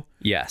show.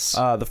 Yes.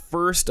 The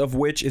first of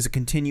which is a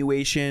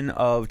continuation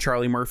of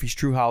Charlie Murphy's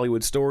True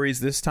Hollywood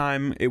Stories. This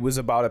time it was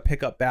about a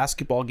pickup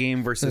basketball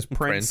game versus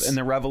Prince and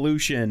the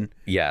Revolution.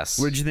 Yes.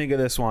 What did you think of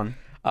this one?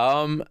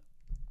 I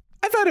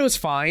thought it was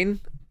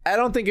fine. I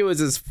don't think it was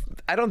as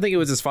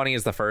funny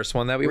as the first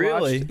one that we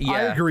Really? watched. Yeah.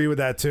 I agree with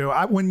that too.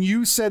 When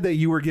you said that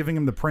you were giving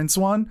him the Prince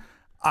one,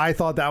 I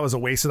thought that was a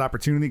wasted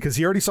opportunity because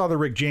he already saw the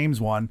Rick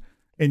James one.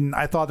 And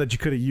I thought that you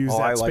could have used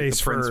I that like space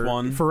the Prince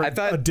one. for I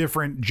thought- a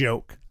different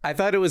joke. I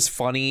thought it was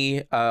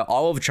funny.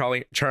 All of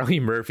Charlie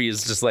Murphy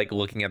is just like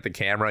looking at the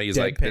camera. He's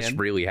like, this Deadpan.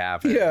 really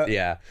happened.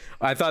 Yeah.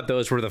 I thought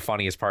those were the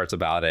funniest parts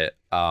about it.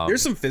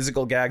 There's some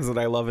physical gags that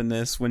I love in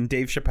this. When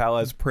Dave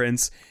Chappelle as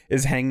Prince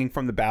is hanging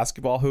from the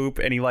basketball hoop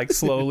and he like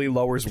slowly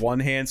lowers one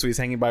hand, so he's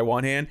hanging by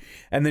one hand,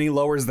 and then he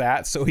lowers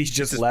that, so he's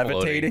just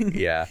levitating. floating.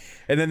 Yeah.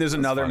 And then there's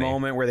another funny.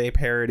 moment where they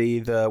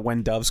parody the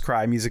When Doves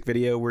Cry music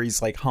video where he's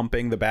like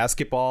humping the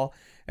basketball,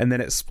 and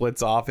then it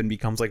splits off and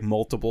becomes like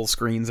multiple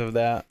screens of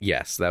that.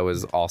 Yes, that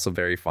was also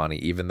very funny,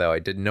 even though I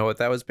didn't know what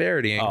that was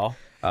parodying. Oh.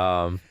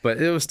 But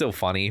it was still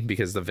funny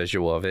because the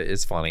visual of it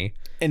is funny.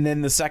 And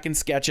then the second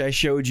sketch I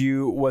showed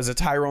you was a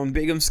Tyrone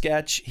Bigham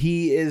sketch.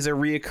 He is a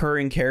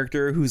reoccurring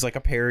character who's like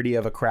a parody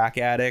of a crack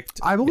addict.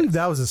 I believe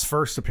that was his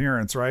first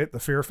appearance, right? The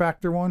Fear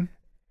Factor one.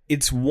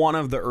 It's one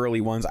of the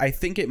early ones. I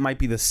think it might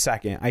be the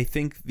second. I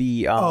think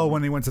the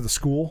When they went to the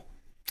school.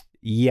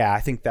 yeah, I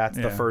think that's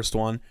the Yeah. first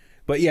one.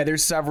 But yeah,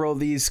 there's several of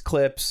these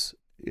clips.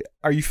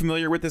 Are you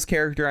familiar with this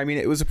character? I mean,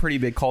 it was a pretty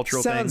big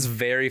cultural Sounds thing.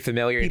 very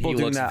familiar. People He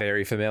doing looks that.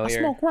 very I familiar.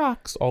 smoke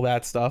rocks, all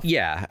that stuff.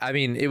 Yeah, I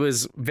mean, it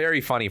was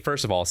very funny.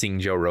 First of all, seeing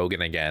Joe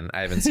Rogan again.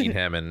 I haven't seen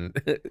him in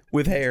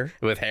With hair.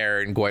 with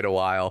hair in quite a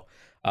while.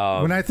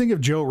 When I think of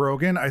Joe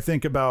Rogan, I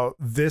think about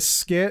this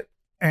skit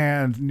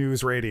and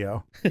news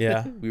radio.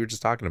 Yeah. We were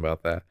just talking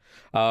about that.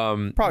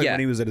 Probably yeah, when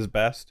he was at his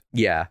best.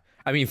 yeah.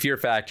 I mean, Fear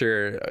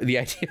Factor, the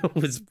idea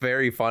was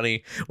very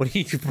funny when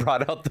he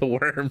brought out the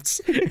worms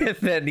and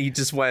then he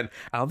just went,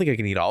 I don't think I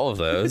can eat all of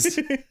those.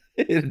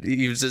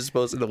 He was just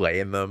supposed to lay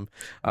in them.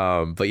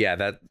 But yeah,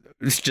 that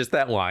it's just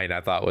that line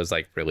I thought was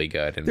like really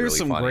good and There's really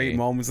some funny. great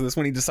moments of this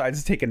when he decides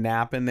to take a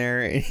nap in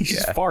there and he's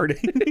just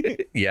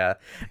farting. Yeah,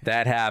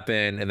 that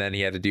happened, and then he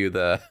had to do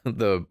the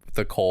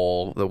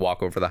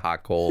walk over the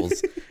hot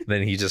coals.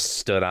 Then he just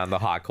stood on the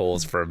hot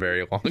coals for a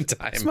very long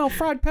time. Smell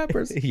fried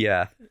peppers.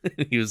 Yeah,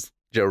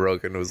 Joe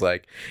Rogan was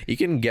like, "You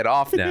can get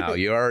off now.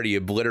 You already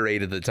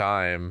obliterated the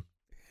time."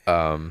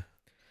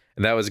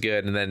 And that was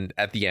good. And then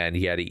at the end,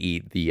 he had to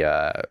eat the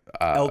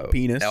Elk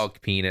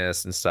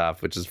penis and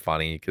stuff, which is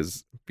funny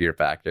because Fear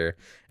Factor.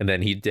 And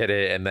then he did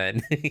it, and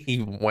then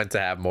he went to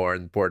have more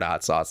and poured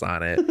hot sauce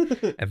on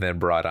it, and then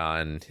brought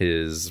on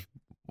his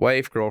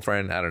wife,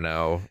 girlfriend, I don't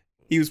know.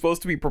 He was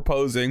supposed to be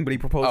proposing, but he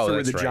proposed to her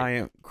with a that's right.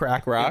 giant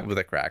crack rock. With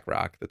a crack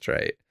rock. That's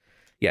right.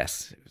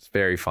 Yes, it was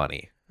very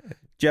funny.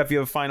 Jeff, you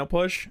have a final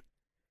push?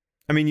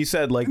 I mean, you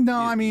said like No,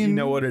 I mean, you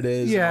know what it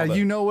is. and Yeah, all that.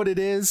 you know what it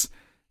is.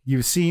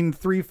 You've seen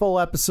 3 full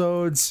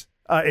episodes.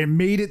 It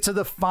made it to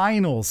the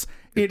finals.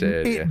 It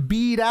did, yeah.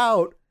 beat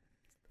out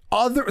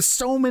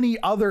so many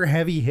other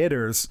heavy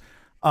hitters.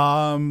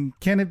 Can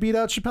it beat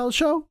out Chappelle's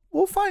Show?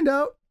 We'll find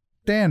out.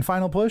 Dan,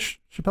 final push,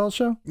 Chappelle's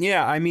Show?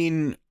 Yeah, I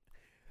mean,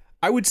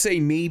 I would say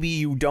maybe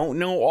you don't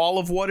know all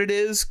of what it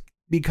is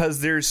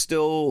because there's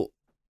still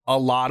a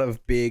lot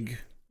of big,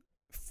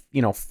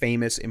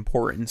 famous,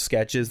 important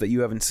sketches that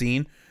you haven't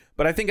seen.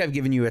 But I think I've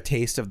given you a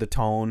taste of the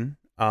tone.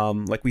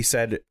 Like we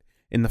said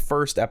in the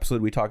first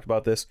episode, we talked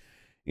about this.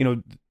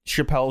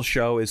 Chappelle's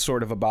Show is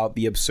sort of about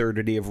the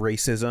absurdity of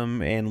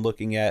racism and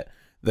looking at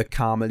the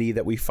comedy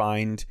that we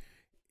find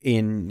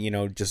in,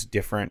 just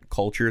different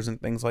cultures and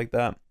things like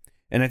that.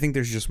 And I think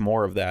there's just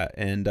more of that.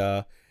 And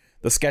the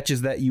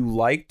sketches that you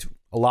liked,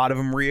 a lot of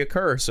them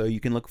reoccur. So you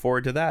can look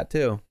forward to that,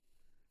 too.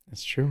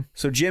 That's true.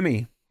 So,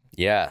 Jimmy,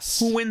 Yes.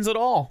 who wins it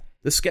all?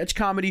 The Sketch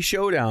Comedy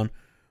Showdown.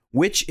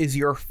 Which is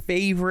your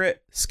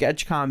favorite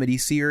sketch comedy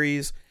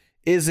series?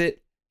 Is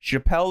it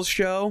Chappelle's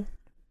Show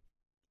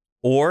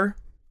or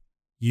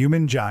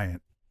Human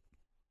Giant.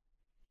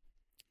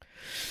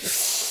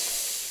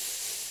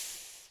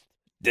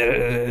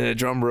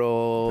 Drum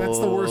roll. That's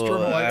the worst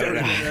drum roll I've ever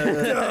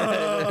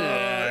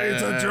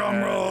It's a drum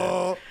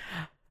roll.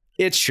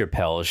 It's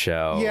Chappelle's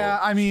Show. Yeah,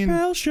 I mean,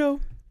 Chappelle's Show?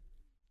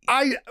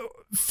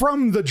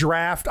 From the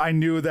draft, I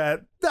knew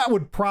that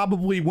would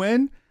probably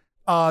win.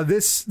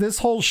 This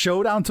whole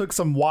showdown took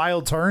some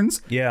wild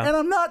turns. Yeah. And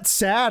I'm not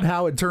sad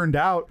how it turned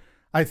out.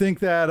 I think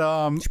that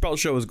Chappelle's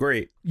Show was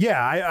great.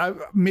 yeah, I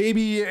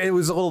maybe it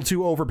was a little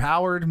too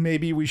overpowered.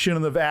 Maybe we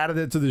shouldn't have added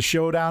it to the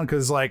showdown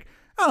because, like,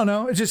 I don't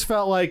know. It just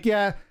felt like,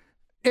 yeah,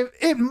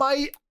 it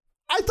might.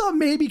 I thought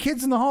maybe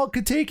Kids in the Hall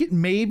could take it,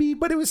 maybe,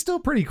 but it was still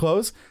pretty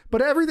close.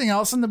 But everything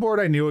else on the board,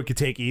 I knew it could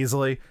take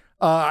easily.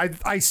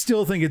 I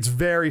still think it's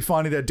very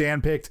funny that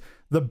Dan picked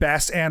the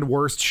best and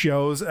worst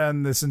shows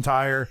in this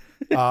entire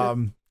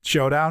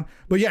showdown.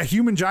 But yeah,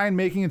 Human Giant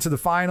making it to the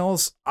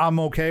finals, I'm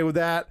okay with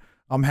that.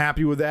 I'm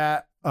happy with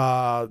that.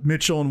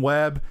 Mitchell and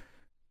Webb,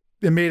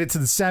 it made it to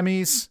the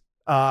semis.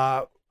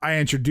 I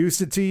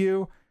introduced it to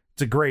you.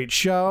 It's a great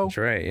show. That's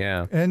right,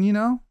 yeah. And,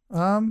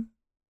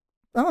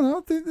 I don't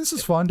know. This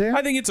is fun, Dan.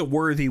 I think it's a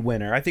worthy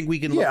winner. I think we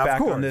can look Yeah, of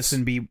back on course. this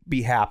and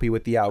be happy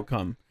with the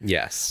outcome.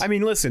 Yes. I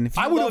mean, listen, if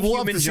you I would have love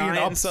loved Human to see an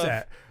Giant stuff,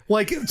 upset.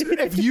 Like,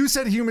 if you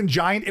said Human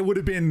Giant, it would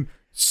have been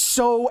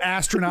so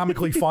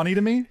astronomically funny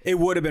to me. it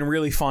would have been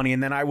really funny,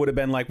 and then I would have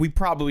been like, we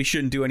probably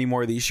shouldn't do any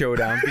more of these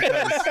showdowns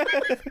because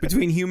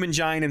between Human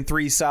Giant and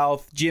 3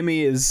 South,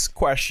 Jimmy is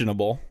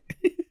questionable.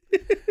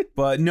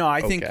 But no,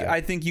 I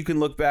think you can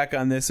look back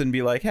on this and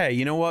be like, hey,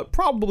 you know what?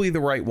 Probably the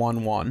right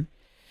one won.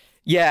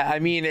 Yeah, I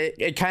mean,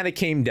 it kind of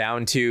came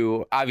down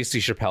to, obviously,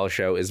 Chappelle's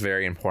Show is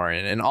very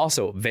important and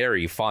also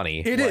very funny.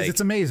 It is. It's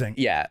amazing.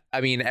 Yeah,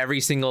 I mean, every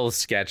single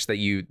sketch that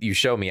you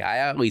show me, I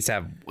at least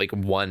have like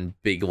one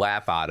big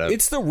laugh out of.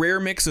 It's the rare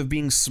mix of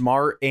being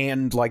smart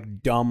and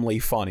like dumbly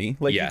funny.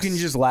 Like Yes. you can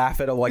just laugh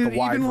at a wide Even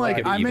like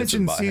variety. I Beavis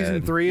mentioned, and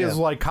season Butthead. 3 is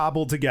like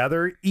cobbled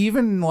together.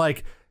 Even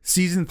like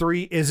season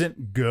 3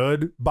 isn't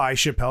good by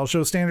Chappelle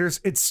Show standards.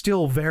 It's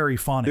still very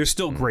funny. There's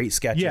still great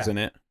sketches Yeah. in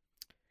it.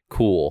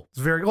 Cool. It's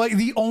very like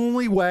the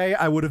only way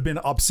I would have been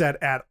upset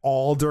at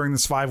all during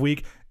this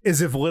 5-week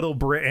is if Little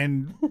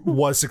Britain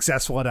was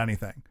successful at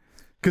anything,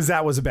 because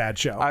that was a bad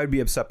show. I would be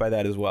upset by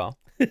that as well.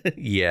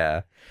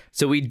 Yeah.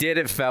 So we did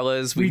it,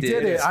 fellas. we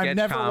did a it. I'm sketch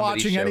never comedy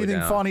watching anything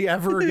showdown. funny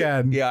ever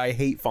again. Yeah, I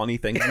hate funny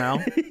things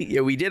now. Yeah,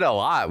 we did a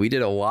lot. We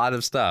did a lot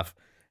of stuff,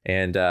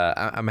 and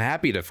I'm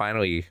happy to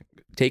finally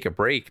take a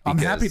break. I'm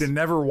because- happy to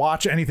never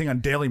watch anything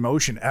on Daily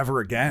Motion ever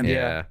again.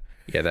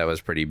 Yeah, that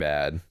was pretty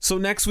bad. So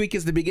next week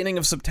is the beginning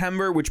of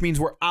September, which means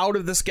we're out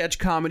of the Sketch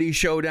Comedy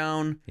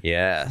Showdown.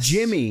 Yes.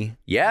 Jimmy,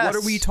 Yes. what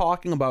are we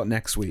talking about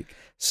next week?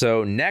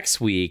 So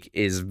next week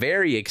is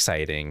very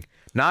exciting,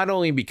 not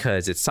only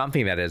because it's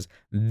something that is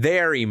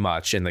very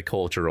much in the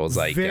cultural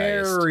zeitgeist,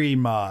 Very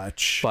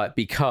much. but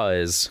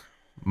because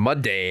my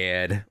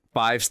dad,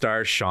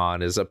 5-star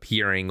Sean, is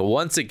appearing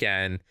once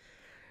again.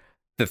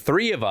 The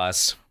 3 of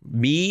us,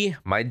 me,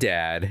 my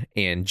dad,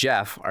 and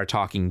Jeff, are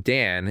talking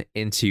Dan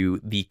into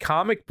the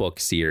comic book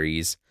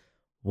series,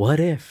 What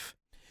If?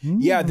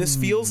 Yeah, this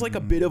feels like a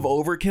bit of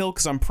overkill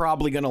because I'm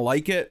probably going to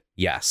like it.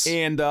 Yes.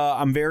 And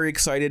I'm very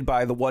excited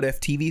by the What If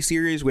TV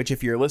series, which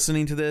if you're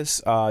listening to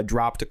this,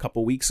 dropped a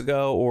couple weeks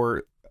ago,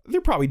 or they're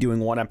probably doing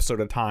one episode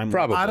at a time.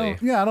 Probably.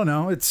 I don't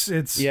know. It's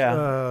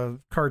Yeah.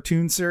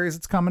 cartoon series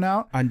that's coming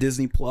out. On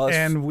Disney Plus.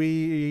 And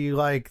we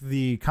like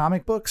the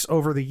comic books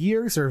over the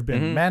years. There have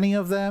been many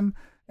of them,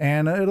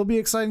 and it'll be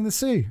exciting to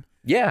see.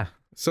 Yeah.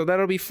 So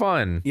that'll be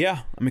fun.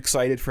 yeah, I'm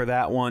excited for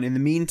that one. In the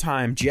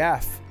meantime,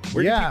 Jeff,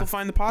 Where do people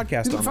find the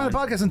podcast? You can find the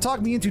podcast on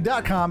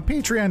talkmeinto.com,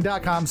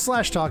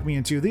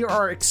 patreon.com/talkmeinto. There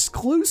are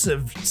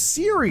exclusive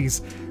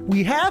series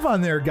we have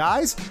on there,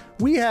 guys.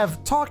 We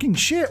have Talking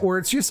Shit, where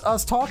it's just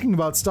us talking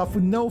about stuff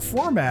with no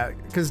format,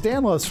 because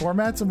Dan loves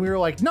formats, and we were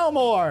like, no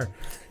more.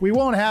 We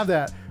won't have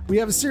that. We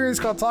have a series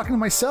called Talking to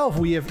Myself.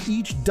 We have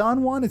each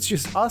done one. It's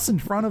just us in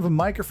front of a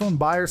microphone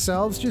by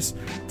ourselves, just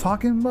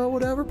talking about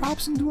whatever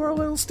pops into our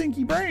little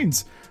stinky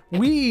brains.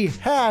 We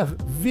have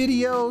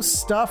video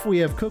stuff. We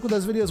have Cook With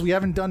Us videos. We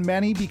haven't done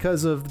many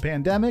because of the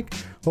pandemic.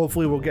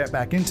 Hopefully we'll get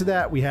back into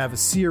that. We have a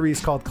series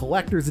called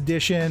Collector's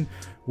Edition,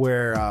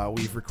 where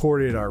we've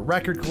recorded our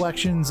record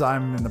collections.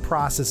 I'm in the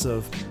process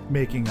of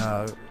making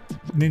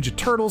Ninja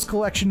Turtles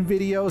collection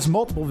videos,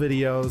 multiple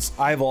videos.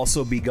 I've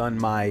also begun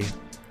my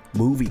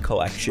movie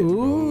collection.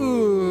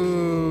 Ooh.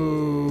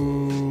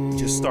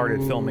 Just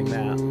started filming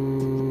that.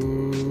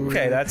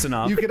 Okay, that's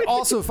enough. You can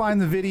also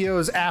find the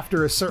videos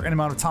after a certain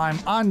amount of time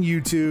on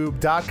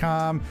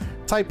youtube.com.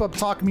 Type up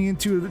Talk Me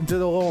into the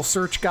little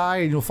search guy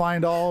and you'll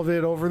find all of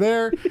it over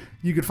there.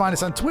 You can find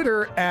us on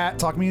Twitter at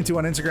Talk Me Into,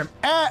 on Instagram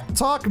at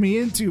Talk Me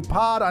Into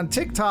Pod, on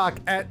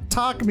TikTok at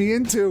Talk Me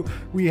Into.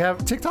 We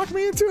have TikTok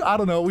Me Into? I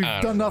don't know. We've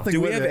done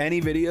nothing with it. Do we have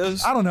any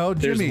videos? I don't know.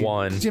 There's Jimmy.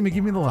 one. Jimmy,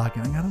 give me the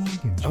login. I got a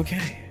login.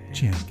 Okay.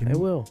 Jim, I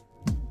will.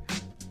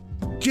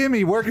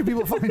 Jimmy, where can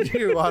people find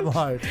you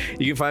online?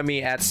 You can find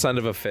me at Son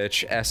of a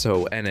Fitch,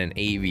 SONNAVAFITCH.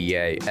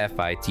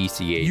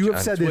 You have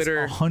on said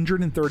Twitter. this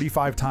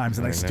 135 times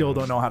and I still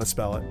don't know how to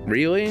spell it.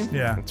 Really?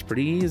 Yeah. It's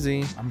pretty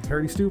easy. I'm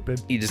very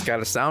stupid. You just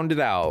gotta sound it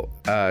out.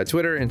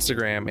 Twitter,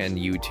 Instagram, and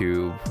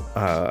YouTube.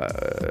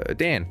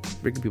 Dan,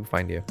 where can people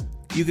find you?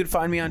 You can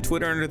find me on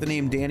Twitter under the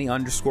name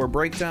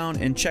Danny_Breakdown,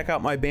 and check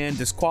out my band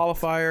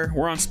Disqualifier.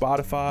 We're on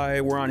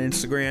Spotify. We're on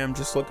Instagram.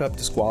 Just look up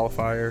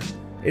Disqualifier.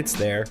 It's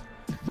there.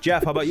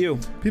 Jeff, how about you?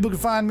 People can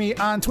find me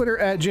on Twitter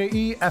at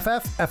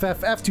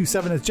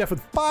JEFFFFF27. It's Jeff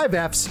with 5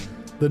 Fs,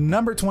 the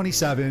number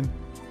 27.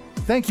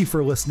 Thank you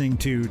for listening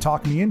to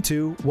Talk Me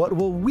Into. What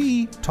will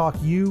we talk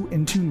you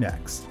into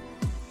next?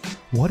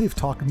 What if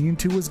Talk Me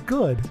Into was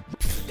good?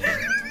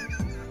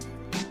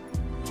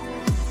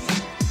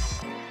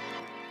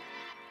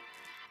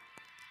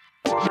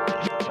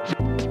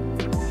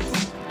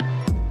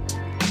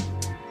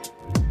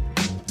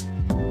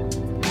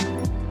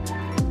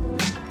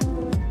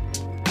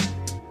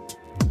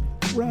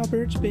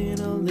 Robert's been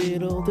a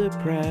little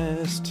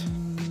depressed.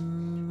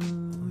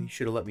 Oh, you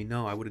should have let me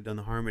know. I would have done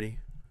the harmony.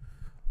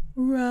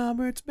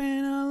 Robert's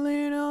been a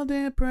little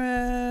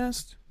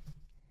depressed.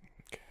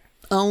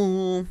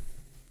 Oh.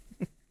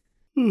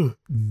 All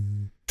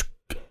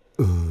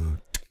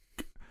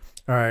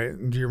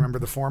right. Do you remember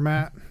the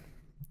format?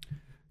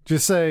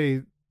 Just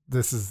say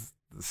this is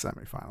the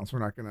semifinals. We're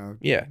not going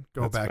to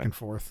go back and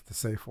forth to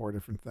say 4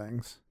 different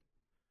things.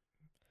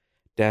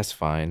 That's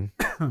fine.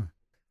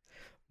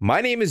 My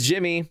name is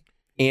Jimmy,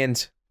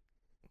 and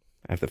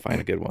I have to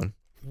find a good one.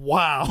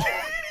 Wow.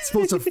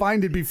 Supposed to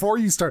find it before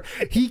you start.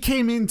 He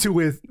came into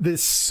with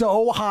this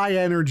so high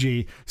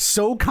energy,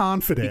 so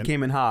confident. He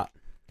came in hot.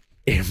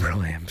 Amber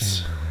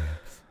Lamps.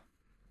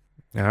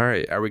 All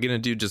right. Are we going to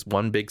do just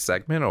one big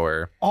segment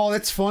or? Oh,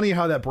 that's funny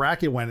how that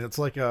bracket went. It's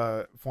like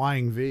a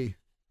flying V.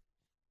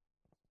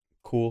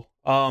 Cool.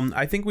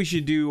 I think we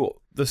should do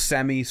the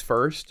semis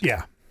first.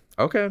 Yeah.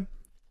 Okay.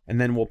 And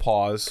then we'll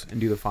pause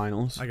and do the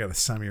finals. I got a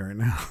semi right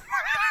now.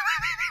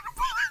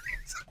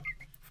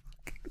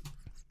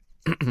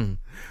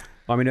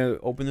 Want me to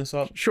open this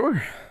up?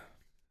 Sure.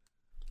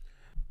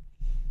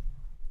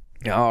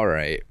 All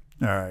right.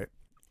 All right.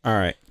 All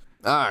right.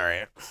 All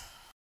right.